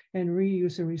products and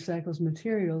reuse and recycled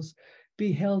materials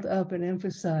be held up and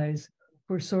emphasized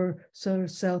for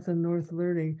South and North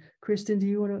learning? Kristen, do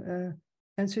you want to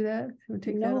answer that?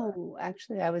 No,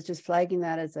 actually, I was just flagging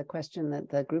that as a question that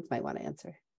the group might want to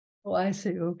answer. Oh, I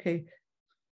see. Okay.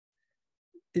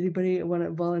 Anybody want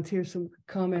to volunteer some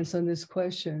comments on this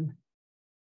question?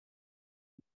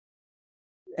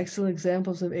 Excellent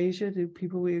examples of Asia. Do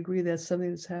we agree that's something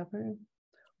that's happening?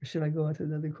 Or should I go on to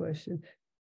another question?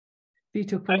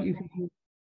 Vito, you can.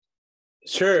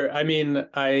 Sure. I mean,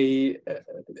 I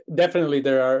definitely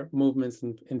there are movements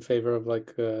in favor of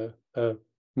like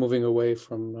moving away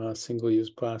from single-use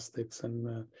plastics,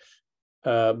 and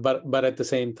but at the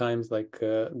same time, like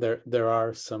there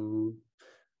are some,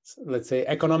 let's say,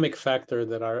 economic factors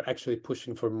that are actually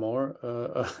pushing for more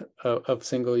of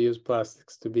single-use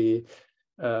plastics to be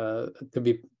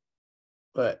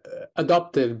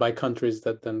adopted by countries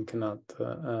that then cannot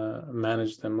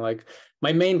manage them. Like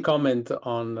my main comment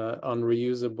on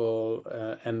reusable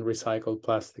and recycled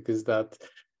plastic is that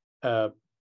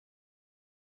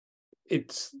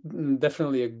it's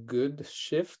definitely a good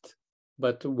shift,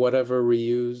 but whatever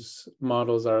reuse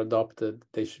models are adopted,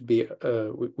 they should be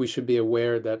we should be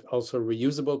aware that also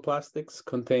reusable plastics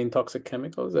contain toxic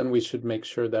chemicals, and we should make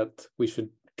sure that we should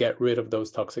get rid of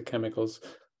those toxic chemicals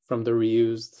from the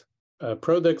reused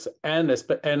products, and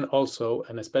also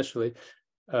and especially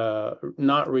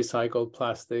not recycled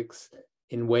plastics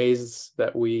in ways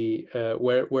that we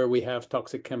where we have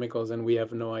toxic chemicals and we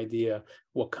have no idea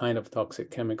what kind of toxic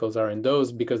chemicals are in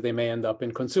those, because they may end up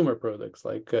in consumer products.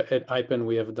 Like at IPEN,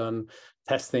 we have done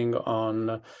testing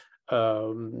on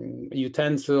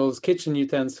utensils, kitchen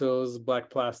utensils, black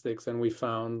plastics, and we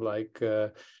found like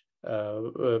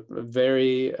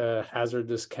very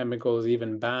hazardous chemicals,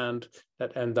 even banned,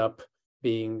 that end up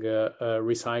being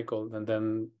recycled and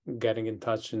then getting in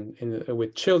touch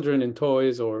with children in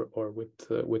toys or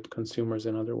with consumers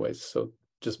in other ways. So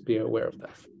just be aware of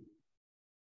that.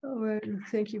 All right,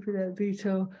 thank you for that,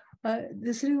 Vito.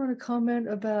 Does anyone want to comment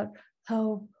about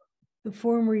how the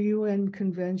former UN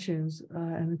conventions,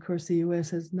 and of course the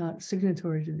US is not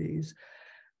signatory to these,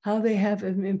 how they have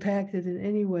impacted in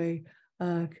any way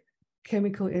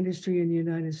chemical industry in the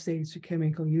United States, or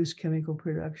chemical use, chemical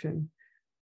production?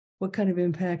 What kind of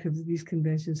impact have these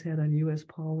conventions had on US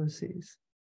policies?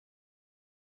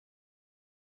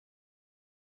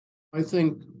 I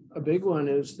think a big one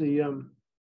is the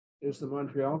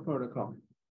Montreal Protocol.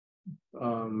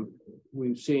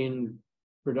 We've seen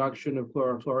production of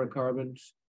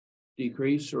chlorofluorocarbons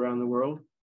decrease around the world.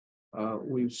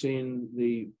 We've seen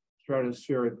the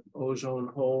stratospheric ozone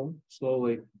hole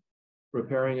slowly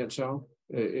repairing itself.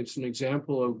 It's an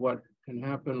example of what can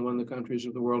happen when the countries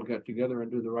of the world get together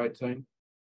and do the right thing.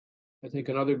 I think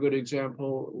another good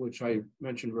example, which I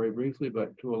mentioned very briefly,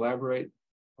 but to elaborate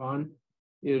on,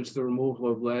 is the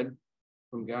removal of lead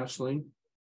from gasoline.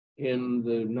 In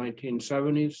the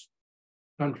 1970s,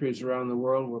 countries around the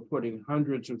world were putting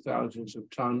hundreds of thousands of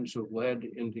tons of lead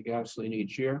into gasoline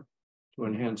each year to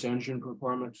enhance engine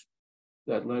performance.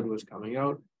 That lead was coming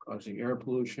out, causing air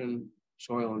pollution,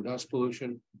 soil and dust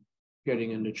pollution,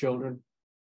 getting into children.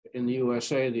 In the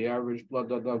USA, the average blood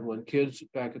level in kids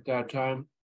back at that time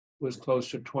was close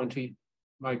to 20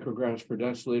 micrograms per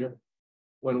deciliter.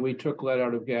 When we took lead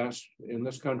out of gas in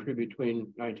this country between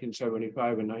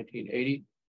 1975 and 1980,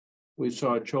 we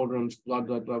saw children's blood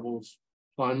levels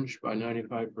plunge by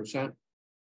 95%.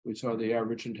 We saw the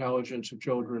average intelligence of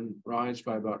children rise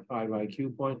by about 5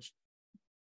 IQ points.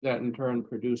 That in turn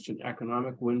produced an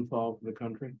economic windfall for the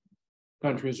country.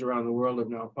 Countries around the world have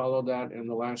now followed that, and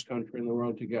the last country in the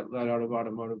world to get lead out of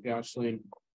automotive gasoline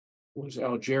was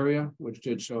Algeria, which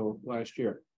did so last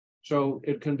year. So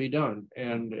it can be done,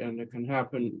 and it can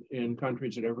happen in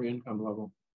countries at every income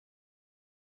level.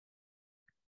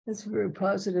 That's very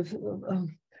positive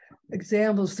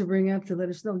examples to bring up to let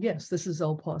us know, yes, this is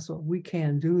all possible. We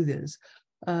can do this.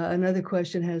 Another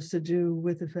question has to do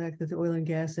with the fact that the oil and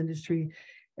gas industry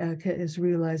is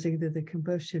realizing that the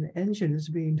combustion engine is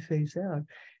being phased out,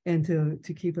 and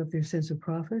to keep up their sense of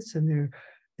profits and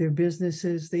their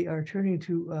businesses, they are turning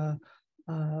to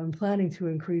planning to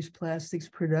increase plastics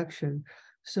production.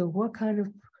 So what kind of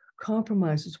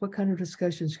compromises, what kind of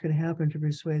discussions can happen to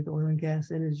persuade the oil and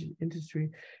gas industry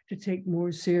to take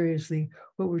more seriously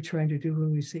what we're trying to do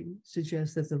when we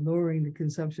suggest that the lowering the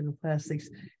consumption of plastics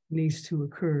needs to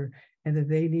occur, and that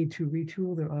they need to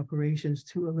retool their operations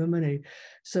to eliminate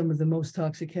some of the most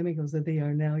toxic chemicals that they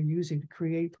are now using to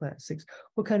create plastics?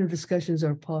 What kind of discussions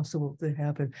are possible to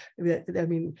happen? I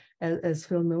mean, as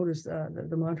Phil noticed,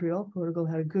 the Montreal Protocol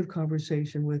had a good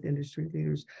conversation with industry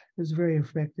leaders. It was very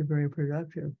effective, very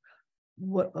productive.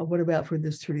 What about for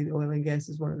this treaty? The oil and gas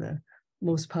is one of the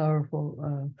most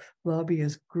powerful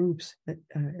lobbyist groups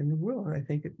in the world, I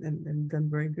think, and done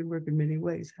very good work in many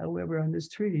ways. However, on this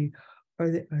treaty, are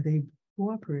they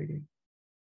cooperating?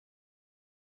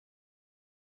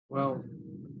 Well,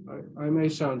 I may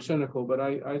sound cynical, but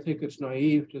I think it's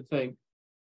naive to think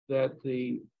that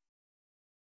the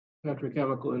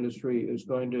petrochemical industry is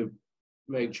going to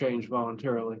make change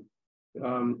voluntarily.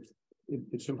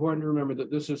 It's important to remember that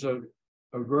this is a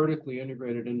vertically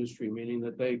integrated industry, meaning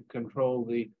that they control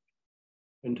the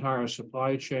entire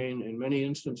supply chain. In many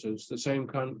instances, the same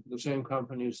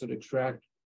companies that extract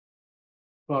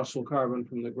fossil carbon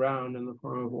from the ground in the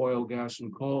form of oil, gas,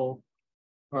 and coal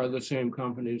are the same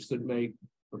companies that make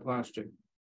the plastic.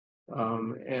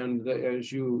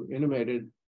 As you intimated,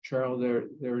 Cheryl,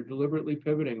 they're deliberately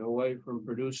pivoting away from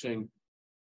producing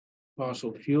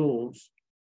fossil fuels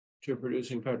to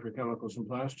producing petrochemicals and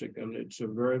plastic. And it's a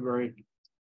very, very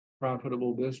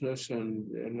profitable business, and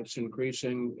it's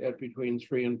increasing at between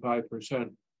 3% and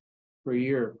 5% per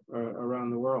year around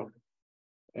the world.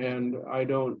 And I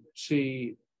don't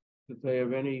see that they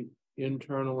have any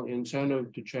internal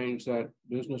incentive to change that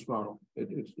business model.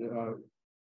 I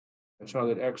saw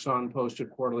that Exxon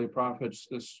posted quarterly profits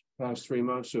this past 3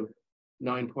 months of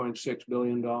 $9.6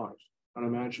 billion,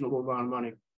 unimaginable amount of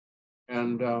money.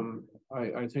 And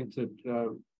I think that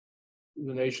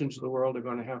the nations of the world are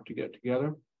going to have to get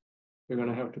together. They're going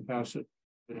to have to pass it.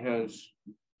 It has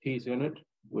teeth in it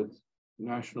with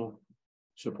national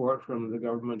support from the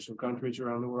governments of countries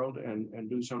around the world, and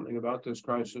do something about this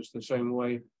crisis the same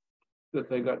way that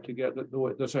they got together,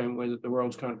 the same way that the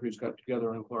world's countries got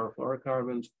together on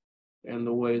chlorofluorocarbons, and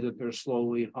the way that they're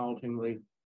slowly, haltingly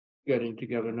getting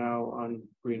together now on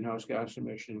greenhouse gas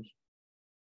emissions.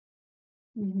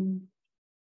 Mm-hmm.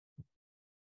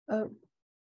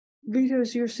 Vito,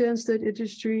 is your sense that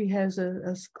industry has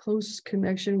a close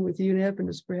connection with UNEP and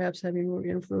is perhaps having more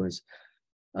influence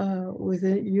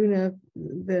within UNEP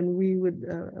than we would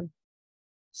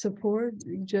support,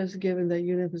 just given that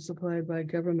UNEP is supplied by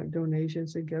government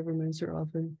donations, and governments are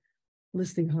often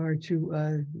listening hard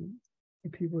to the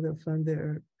people that fund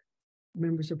their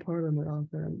members of parliament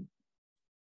often?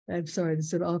 I'm sorry, this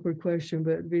is an awkward question,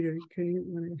 but Vito, can you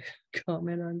want to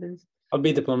comment on this? I'll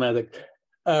be diplomatic.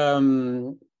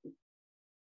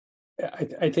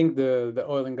 I think the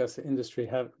oil and gas industry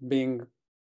being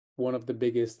one of the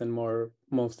biggest and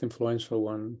most influential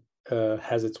one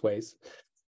has its ways.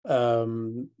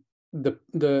 The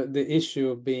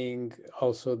issue being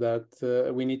also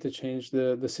that we need to change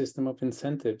the system of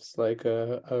incentives. Like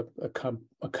a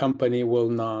company will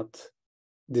not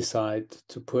decide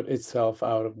to put itself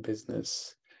out of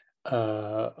business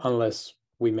unless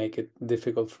we make it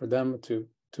difficult for them to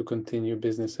to continue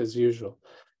business as usual.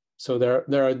 So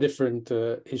there are different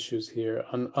issues here.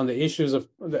 On the issues of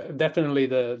definitely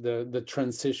the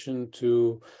transition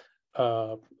to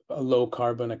a low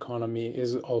carbon economy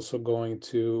is also going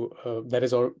to that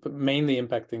is mainly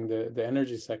impacting the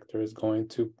energy sector, is going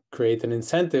to create an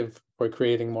incentive for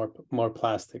creating more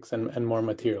plastics and more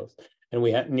materials, and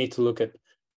we need to look at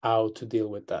how to deal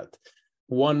with that.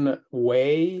 One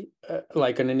way,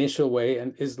 like an initial way,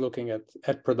 and is looking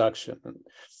at production.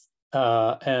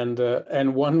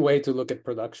 And one way to look at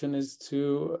production is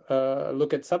to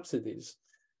look at subsidies.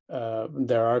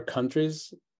 There are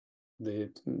countries.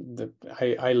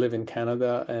 I live in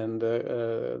Canada, and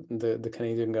the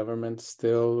Canadian government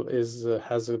still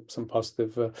has some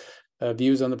positive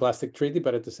views on the plastic treaty,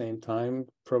 but at the same time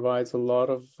provides a lot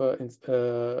of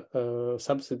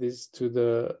subsidies to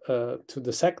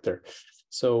the sector.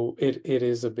 So it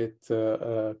is a bit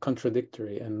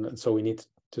contradictory, and so we need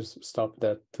to stop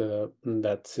that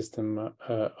system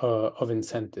of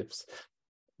incentives.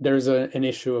 There's an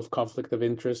issue of conflict of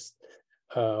interest.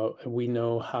 We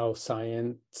know how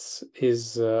science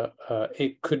is,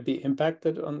 it could be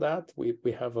impacted on that. We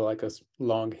have like a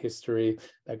long history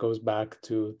that goes back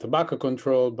to tobacco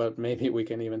control, but maybe we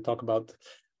can even talk about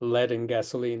lead in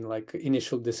gasoline, like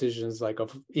initial decisions like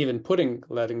of even putting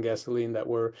lead in gasoline that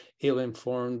were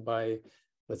ill-informed by,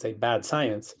 let's say, bad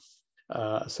science.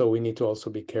 So we need to also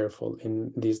be careful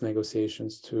in these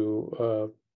negotiations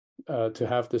to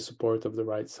have the support of the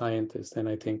right scientists. And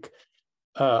I think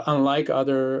unlike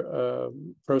other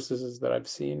processes that I've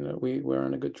seen, we're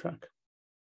on a good track.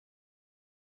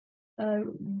 I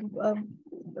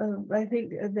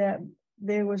think that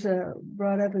there was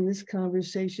brought up in this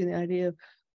conversation the idea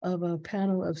of a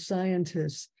panel of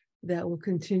scientists that will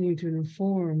continue to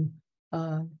inform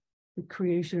the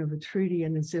creation of a treaty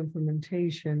and its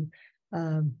implementation.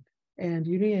 And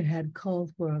UNIA had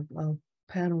called for a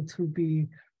panel to be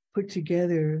put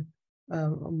together,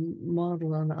 a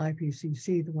model on the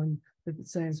IPCC, the one that the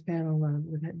science panel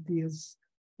that deals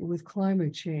with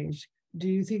climate change. Do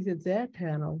you think that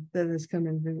panel that has come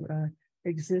into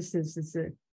existence is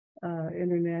the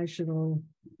International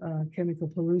Chemical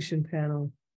Pollution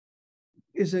Panel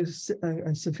is a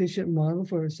sufficient model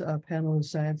for a panel of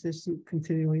scientists to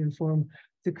continually inform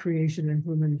the creation and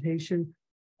implementation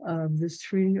of this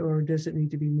treaty, or does it need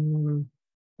to be more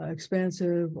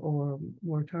expansive or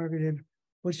more targeted?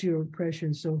 What's your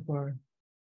impression so far?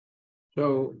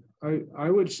 So I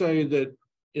would say that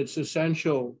it's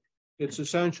essential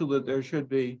that there should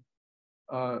be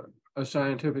a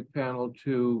scientific panel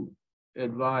to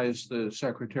advise the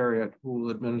Secretariat who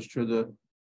will administer the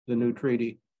new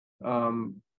treaty.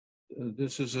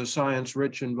 This is a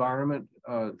science-rich environment.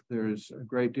 There's a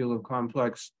great deal of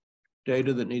complex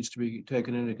data that needs to be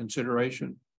taken into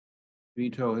consideration.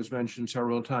 Vito has mentioned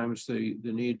several times the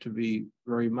need to be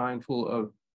very mindful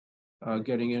of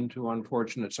getting into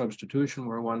unfortunate substitution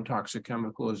where one toxic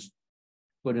chemical is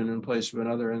put in place of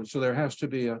another. And so there has to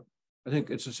be I think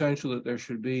it's essential that there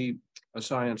should be a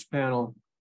science panel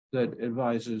that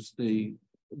advises the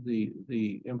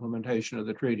implementation of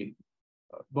the treaty.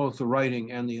 Both the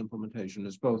writing and the implementation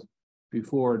is both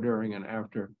before, during, and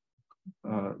after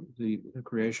the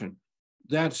creation.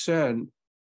 That said,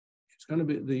 it's going to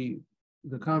be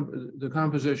the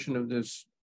composition of this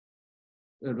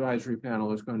advisory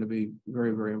panel is going to be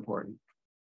very, very important.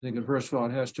 I think, first of all,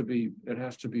 it has to be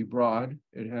broad.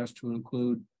 It has to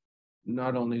include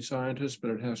not only scientists, but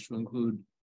it has to include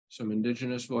some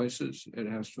indigenous voices. It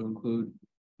has to include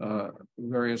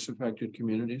various affected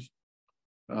communities.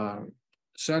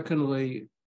 Secondly,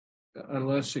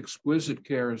 unless exquisite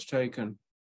care is taken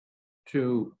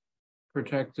to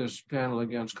protect this panel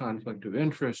against conflict of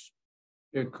interest,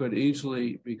 it could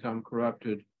easily become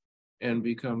corrupted and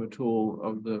become a tool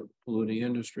of the polluting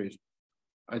industries.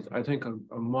 I think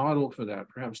a model for that,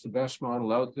 perhaps the best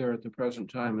model out there at the present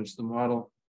time, is the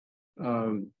model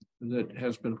that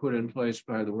has been put in place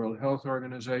by the World Health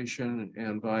Organization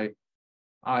and by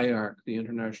IARC, the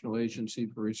International Agency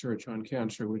for Research on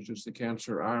Cancer, which is the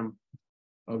cancer arm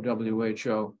of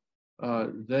WHO.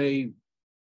 They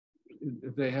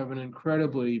have an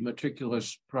incredibly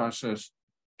meticulous process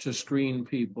to screen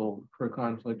people for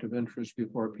conflict of interest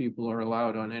before people are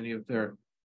allowed on any of their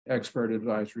expert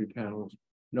advisory panels.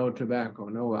 No tobacco,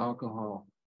 no alcohol,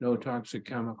 no toxic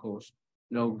chemicals,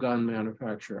 no gun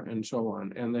manufacture, and so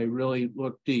on. And they really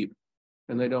look deep,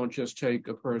 and they don't just take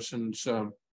a person's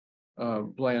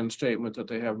bland statement that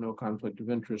they have no conflict of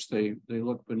interest. They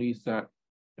look beneath that.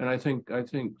 And I think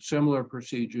similar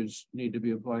procedures need to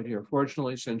be applied here.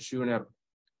 Fortunately, since WHO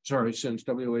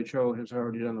has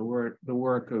already done the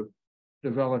work of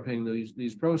developing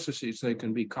these processes. They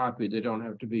can be copied. They don't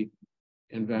have to be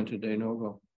invented de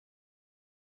novo.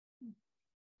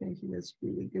 Thank you. That's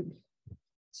really good.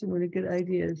 Some really good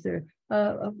ideas there.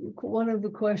 One of the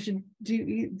questions: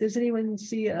 does anyone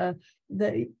see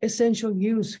the essential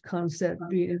use concept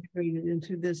being integrated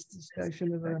into this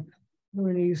discussion of the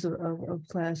use of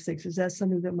plastics? Is that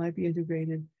something that might be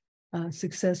integrated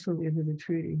successfully into the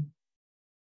treaty?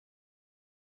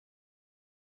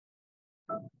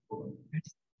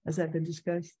 Has that been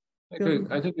discussed? I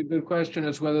think a good question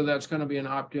is whether that's going to be an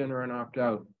opt-in or an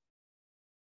opt-out.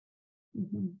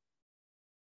 Mm-hmm.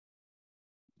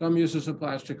 Some uses of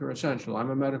plastic are essential. I'm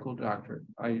a medical doctor.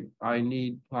 I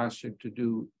need plastic to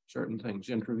do certain things,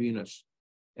 intravenous,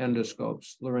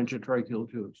 endoscopes,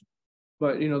 laryngotracheal tubes.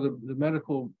 But the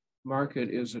medical market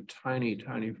is a tiny,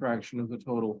 tiny fraction of the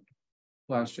total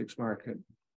plastics market.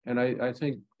 And I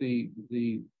think the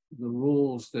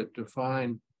rules that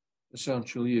define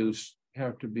essential use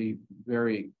have to be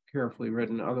very carefully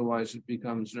written. Otherwise, it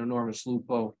becomes an enormous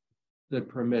loophole that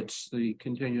permits the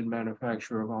continued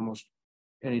manufacture of almost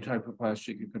any type of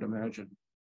plastic you could imagine.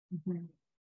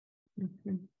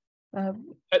 Mm-hmm.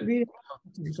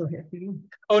 Go ahead.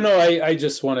 Oh no, I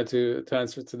just wanted to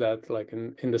answer to that, like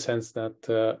in the sense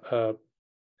that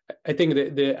I think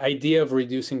the idea of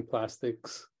reducing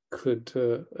plastics could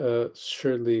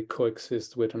surely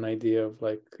coexist with an idea of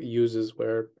like uses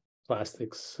where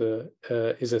plastics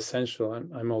is essential.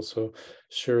 I'm also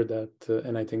sure that,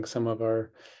 and I think some of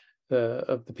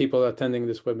the people attending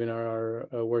this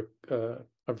webinar are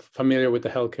familiar with the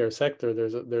healthcare sector.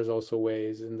 There's also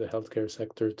ways in the healthcare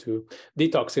sector to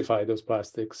detoxify those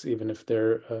plastics, even if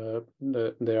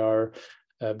they are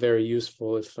very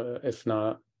useful, if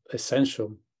not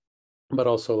essential. But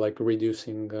also like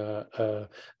reducing the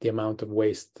amount of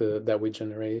waste that we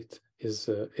generate is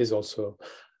also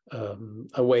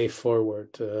a way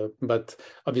forward. But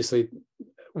obviously,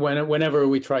 whenever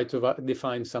we try to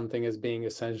define something as being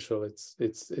essential,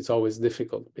 it's always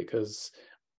difficult because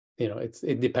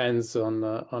it depends on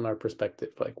our perspective,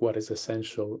 like what is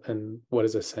essential and what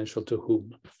is essential to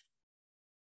whom.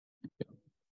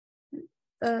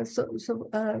 So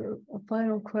a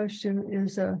final question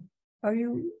is: are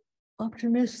you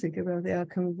optimistic about the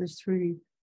outcome of this treaty?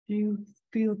 Do you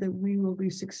feel that we will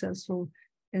be successful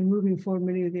in moving forward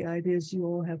many of the ideas you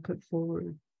all have put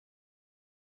forward?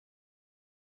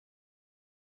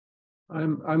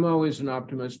 I'm always an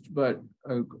optimist, but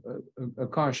a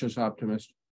cautious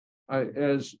optimist.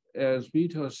 As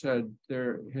Vito said,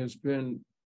 there has been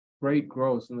great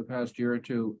growth in the past year or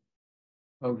two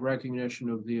of recognition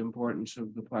of the importance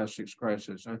of the plastics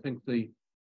crisis. I think the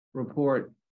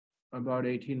report about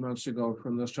 18 months ago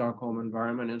from the Stockholm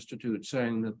Environment Institute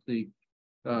saying that the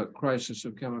crisis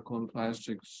of chemical and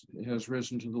plastics has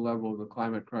risen to the level of the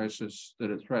climate crisis, that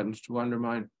it threatens to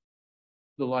undermine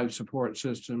the life support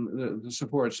system, the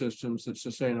support systems that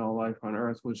sustain all life on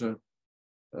Earth, was a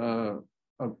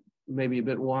maybe a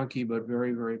bit wonky, but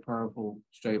very, very powerful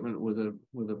statement with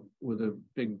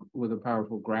a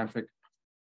powerful graphic.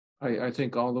 I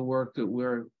think all the work that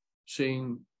we're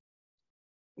seeing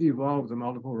evolve, the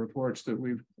multiple reports that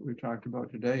we've talked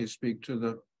about today, speak to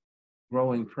the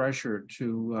growing pressure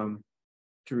to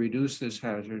reduce this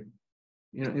hazard.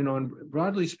 And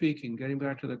broadly speaking, getting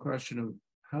back to the question of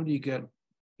how do you get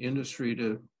industry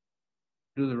to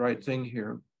do the right thing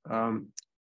here,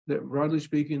 that broadly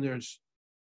speaking, there's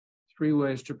three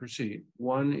ways to proceed.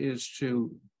 One is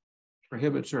to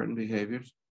prohibit certain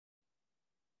behaviors.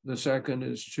 The second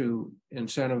is to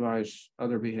incentivize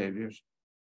other behaviors.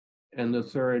 And the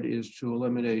third is to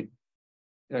eliminate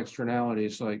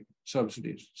externalities like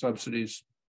subsidies. Subsidies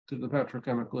to the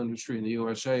petrochemical industry in the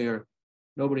USA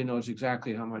nobody knows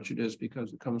exactly how much it is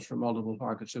because it comes from multiple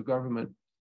pockets of government,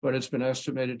 but it's been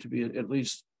estimated to be at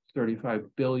least $35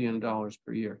 billion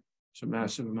per year. It's a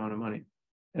massive amount of money.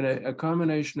 And a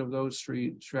combination of those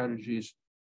three strategies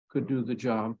could do the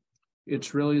job.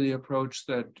 It's really the approach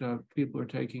that people are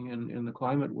taking in the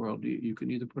climate world. You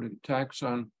can either put a tax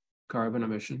on carbon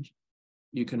emissions,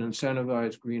 you can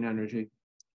incentivize green energy,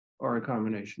 or a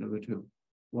combination of the two,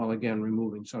 while again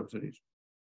removing subsidies.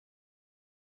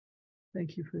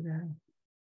 Thank you for that.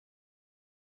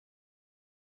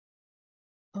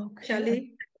 Okay.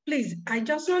 Shelley, please, I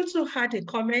just want to add a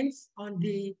comment on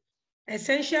the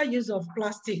essential use of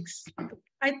plastics.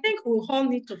 I think we all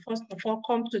need to first of all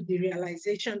come to the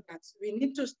realization that we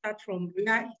need to start from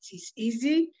where it is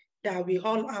easy, that we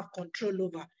all have control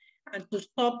over, and to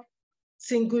stop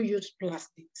single-use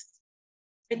plastics.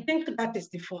 I think that is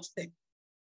the first step.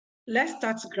 Let's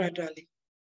start gradually.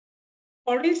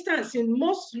 For instance, in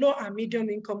most low and medium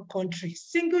income countries,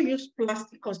 single-use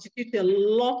plastic constitutes a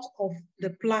lot of the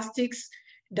plastics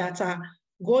that are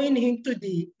going into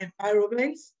the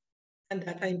environment and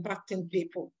that are impacting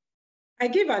people. I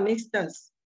give an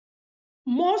instance.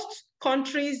 Most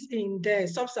countries in the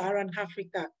sub-Saharan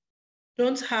Africa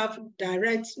don't have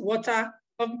direct water,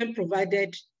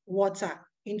 government-provided water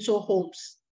into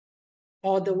homes,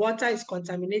 or the water is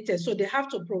contaminated. So they have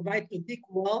to provide to dig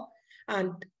well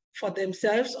and for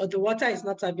themselves, or the water is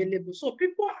not available. So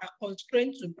people are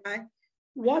constrained to buy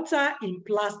water in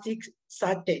plastic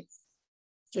sachets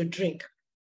to drink.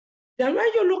 Then when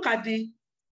you look at the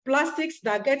plastics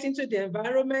that get into the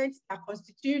environment that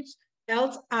constitute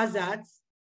health hazards,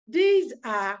 these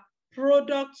are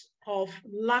products of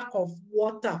lack of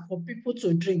water for people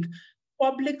to drink,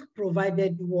 public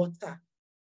provided water.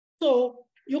 So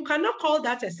you cannot call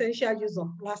that essential use of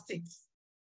plastics.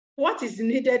 What is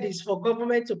needed is for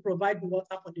government to provide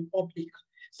water for the public.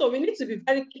 So we need to be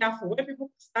very careful when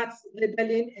people start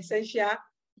labeling essential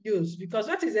use, because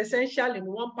what is essential in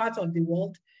one part of the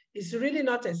world is really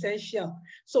not essential.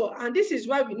 So, and this is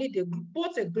why we need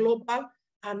both a global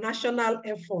and national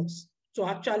efforts to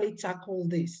actually tackle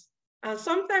this. And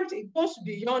sometimes it goes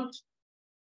beyond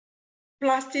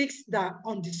plastics that are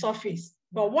on the surface,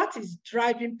 but what is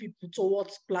driving people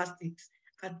towards plastics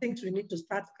are things we need to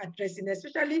start addressing,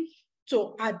 especially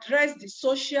to address the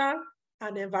social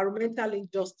and environmental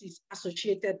injustice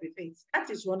associated with it.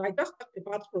 That is one. I just talked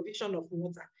about provision of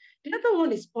water. The other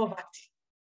one is poverty.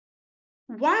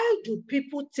 Why do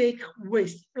people take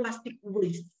waste, plastic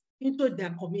waste, into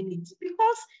their community?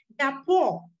 Because they are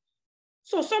poor.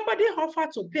 So somebody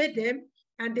offered to pay them,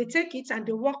 and they take it and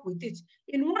they work with it.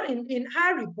 In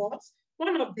her reports,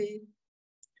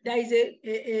 there is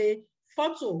a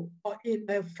photo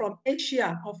from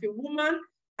Asia of a woman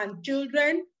and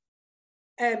children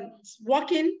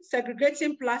working,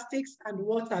 segregating plastics and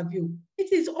water view.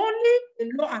 It is only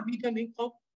in low and medium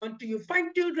income country you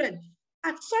find children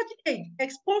at such age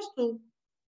exposed to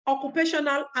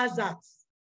occupational hazards.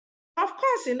 Of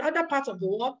course, in other parts of the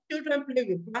world, children play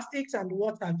with plastics and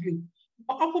water view.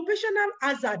 But occupational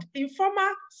hazard,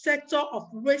 informal sector of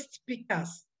waste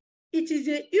pickers, it is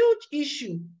a huge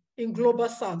issue in Global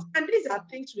South. And these are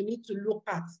things we need to look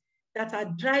at that are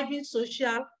driving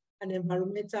social and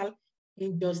environmental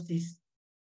injustice.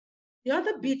 The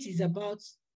other bit is about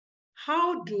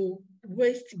how do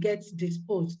waste get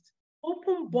disposed.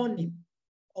 Open burning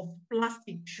of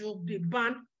plastic should be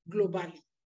banned globally.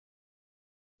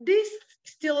 This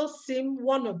still seems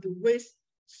one of the ways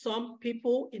some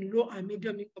people in low and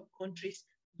medium income countries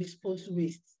dispose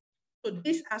waste. So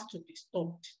this has to be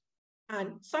stopped.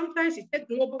 And sometimes it takes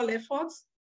global efforts,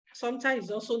 sometimes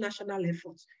it's also national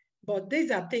efforts. But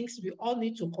these are things we all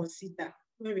need to consider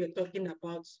when we're talking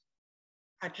about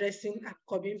addressing and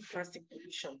curbing plastic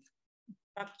pollution.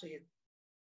 Back to you.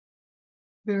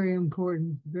 Very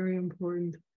important, very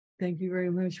important. Thank you very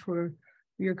much for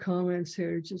your comments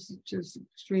here. Just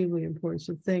extremely important.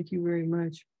 So thank you very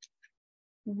much.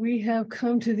 We have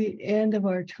come to the end of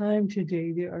our time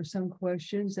today. There are some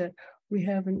questions that we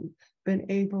haven't been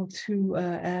able to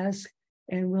ask,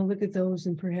 and we'll look at those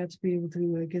and perhaps be able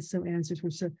to get some answers for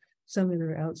some that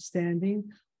are outstanding.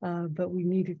 But we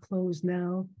need to close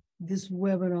now this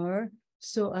webinar.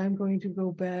 So I'm going to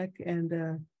go back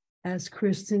and ask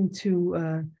Kristen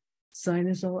to sign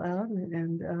us all out.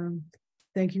 And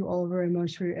thank you all very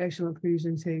much for your excellent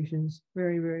presentations.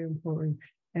 Very, very important.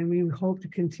 And we hope to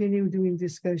continue doing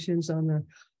discussions on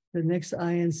the next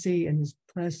INC and this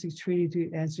plastic treaty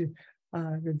to answer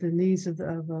the needs of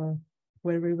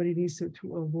what everybody needs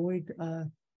to avoid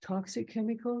toxic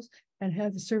chemicals and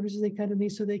have the services they kind of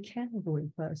need so they can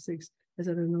avoid plastics, as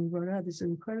I don't know brought out. This is an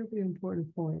incredibly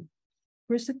important point.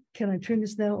 Krista, can I turn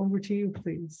this now over to you,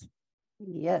 please?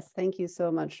 Yes, thank you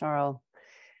so much, Charles.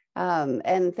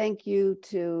 And thank you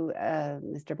to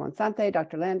Mr. Monsante,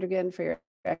 Dr. Landrigan, for your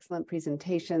excellent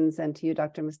presentations, and to you,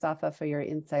 Dr. Mustafa, for your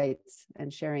insights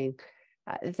and sharing.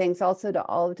 Thanks also to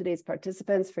all of today's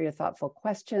participants for your thoughtful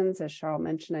questions. As Charles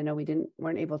mentioned, I know we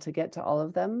weren't able to get to all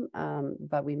of them,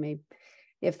 but we may,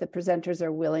 if the presenters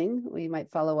are willing, we might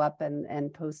follow up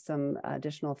and post some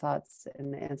additional thoughts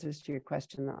and answers to your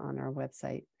question on our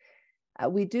website.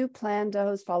 We do plan to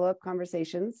host follow-up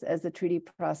conversations as the treaty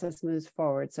process moves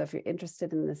forward. So if you're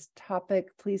interested in this topic,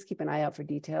 please keep an eye out for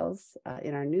details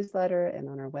in our newsletter and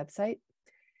on our website.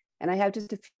 And I have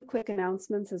just a few quick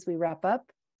announcements as we wrap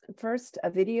up. First, a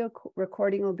video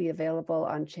recording will be available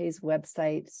on CHE's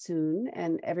website soon,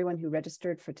 and everyone who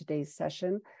registered for today's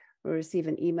session will receive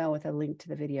an email with a link to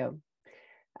the video.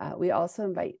 We also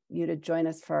invite you to join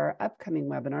us for our upcoming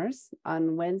webinars.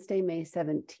 On Wednesday, May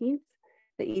 17th,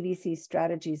 the EDC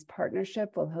Strategies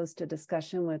Partnership will host a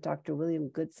discussion with Dr. William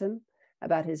Goodson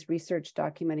about his research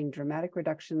documenting dramatic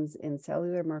reductions in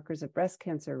cellular markers of breast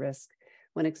cancer risk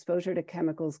when exposure to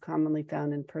chemicals commonly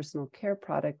found in personal care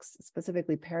products,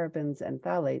 specifically parabens and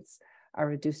phthalates, are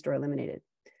reduced or eliminated.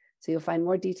 So you'll find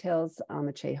more details on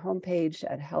the CHE homepage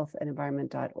at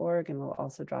healthandenvironment.org, and we'll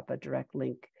also drop a direct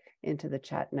link into the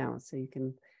chat now so you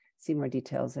can see more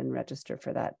details and register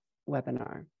for that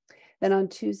webinar. Then on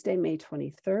Tuesday, May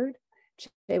 23rd,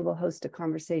 CHE will host a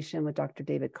conversation with Dr.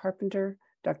 David Carpenter,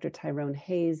 Dr. Tyrone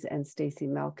Hayes, and Stacy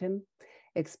Malkin,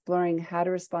 exploring how to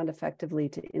respond effectively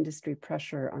to industry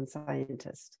pressure on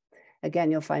scientists. Again,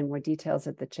 you'll find more details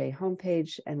at the CHE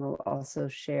homepage, and we'll also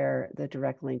share the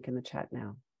direct link in the chat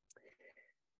now.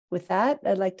 With that,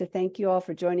 I'd like to thank you all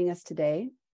for joining us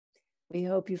today. We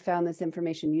hope you found this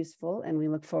information useful, and we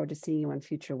look forward to seeing you on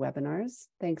future webinars.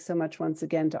 Thanks so much once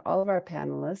again to all of our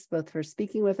panelists, both for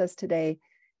speaking with us today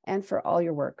and for all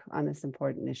your work on this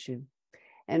important issue.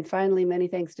 And finally, many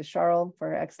thanks to Charles for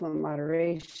her excellent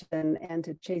moderation, and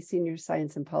to CHE Senior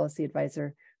Science and Policy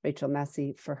Advisor, Rachel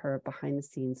Massey, for her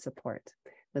behind-the-scenes support.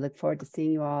 We look forward to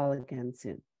seeing you all again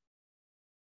soon.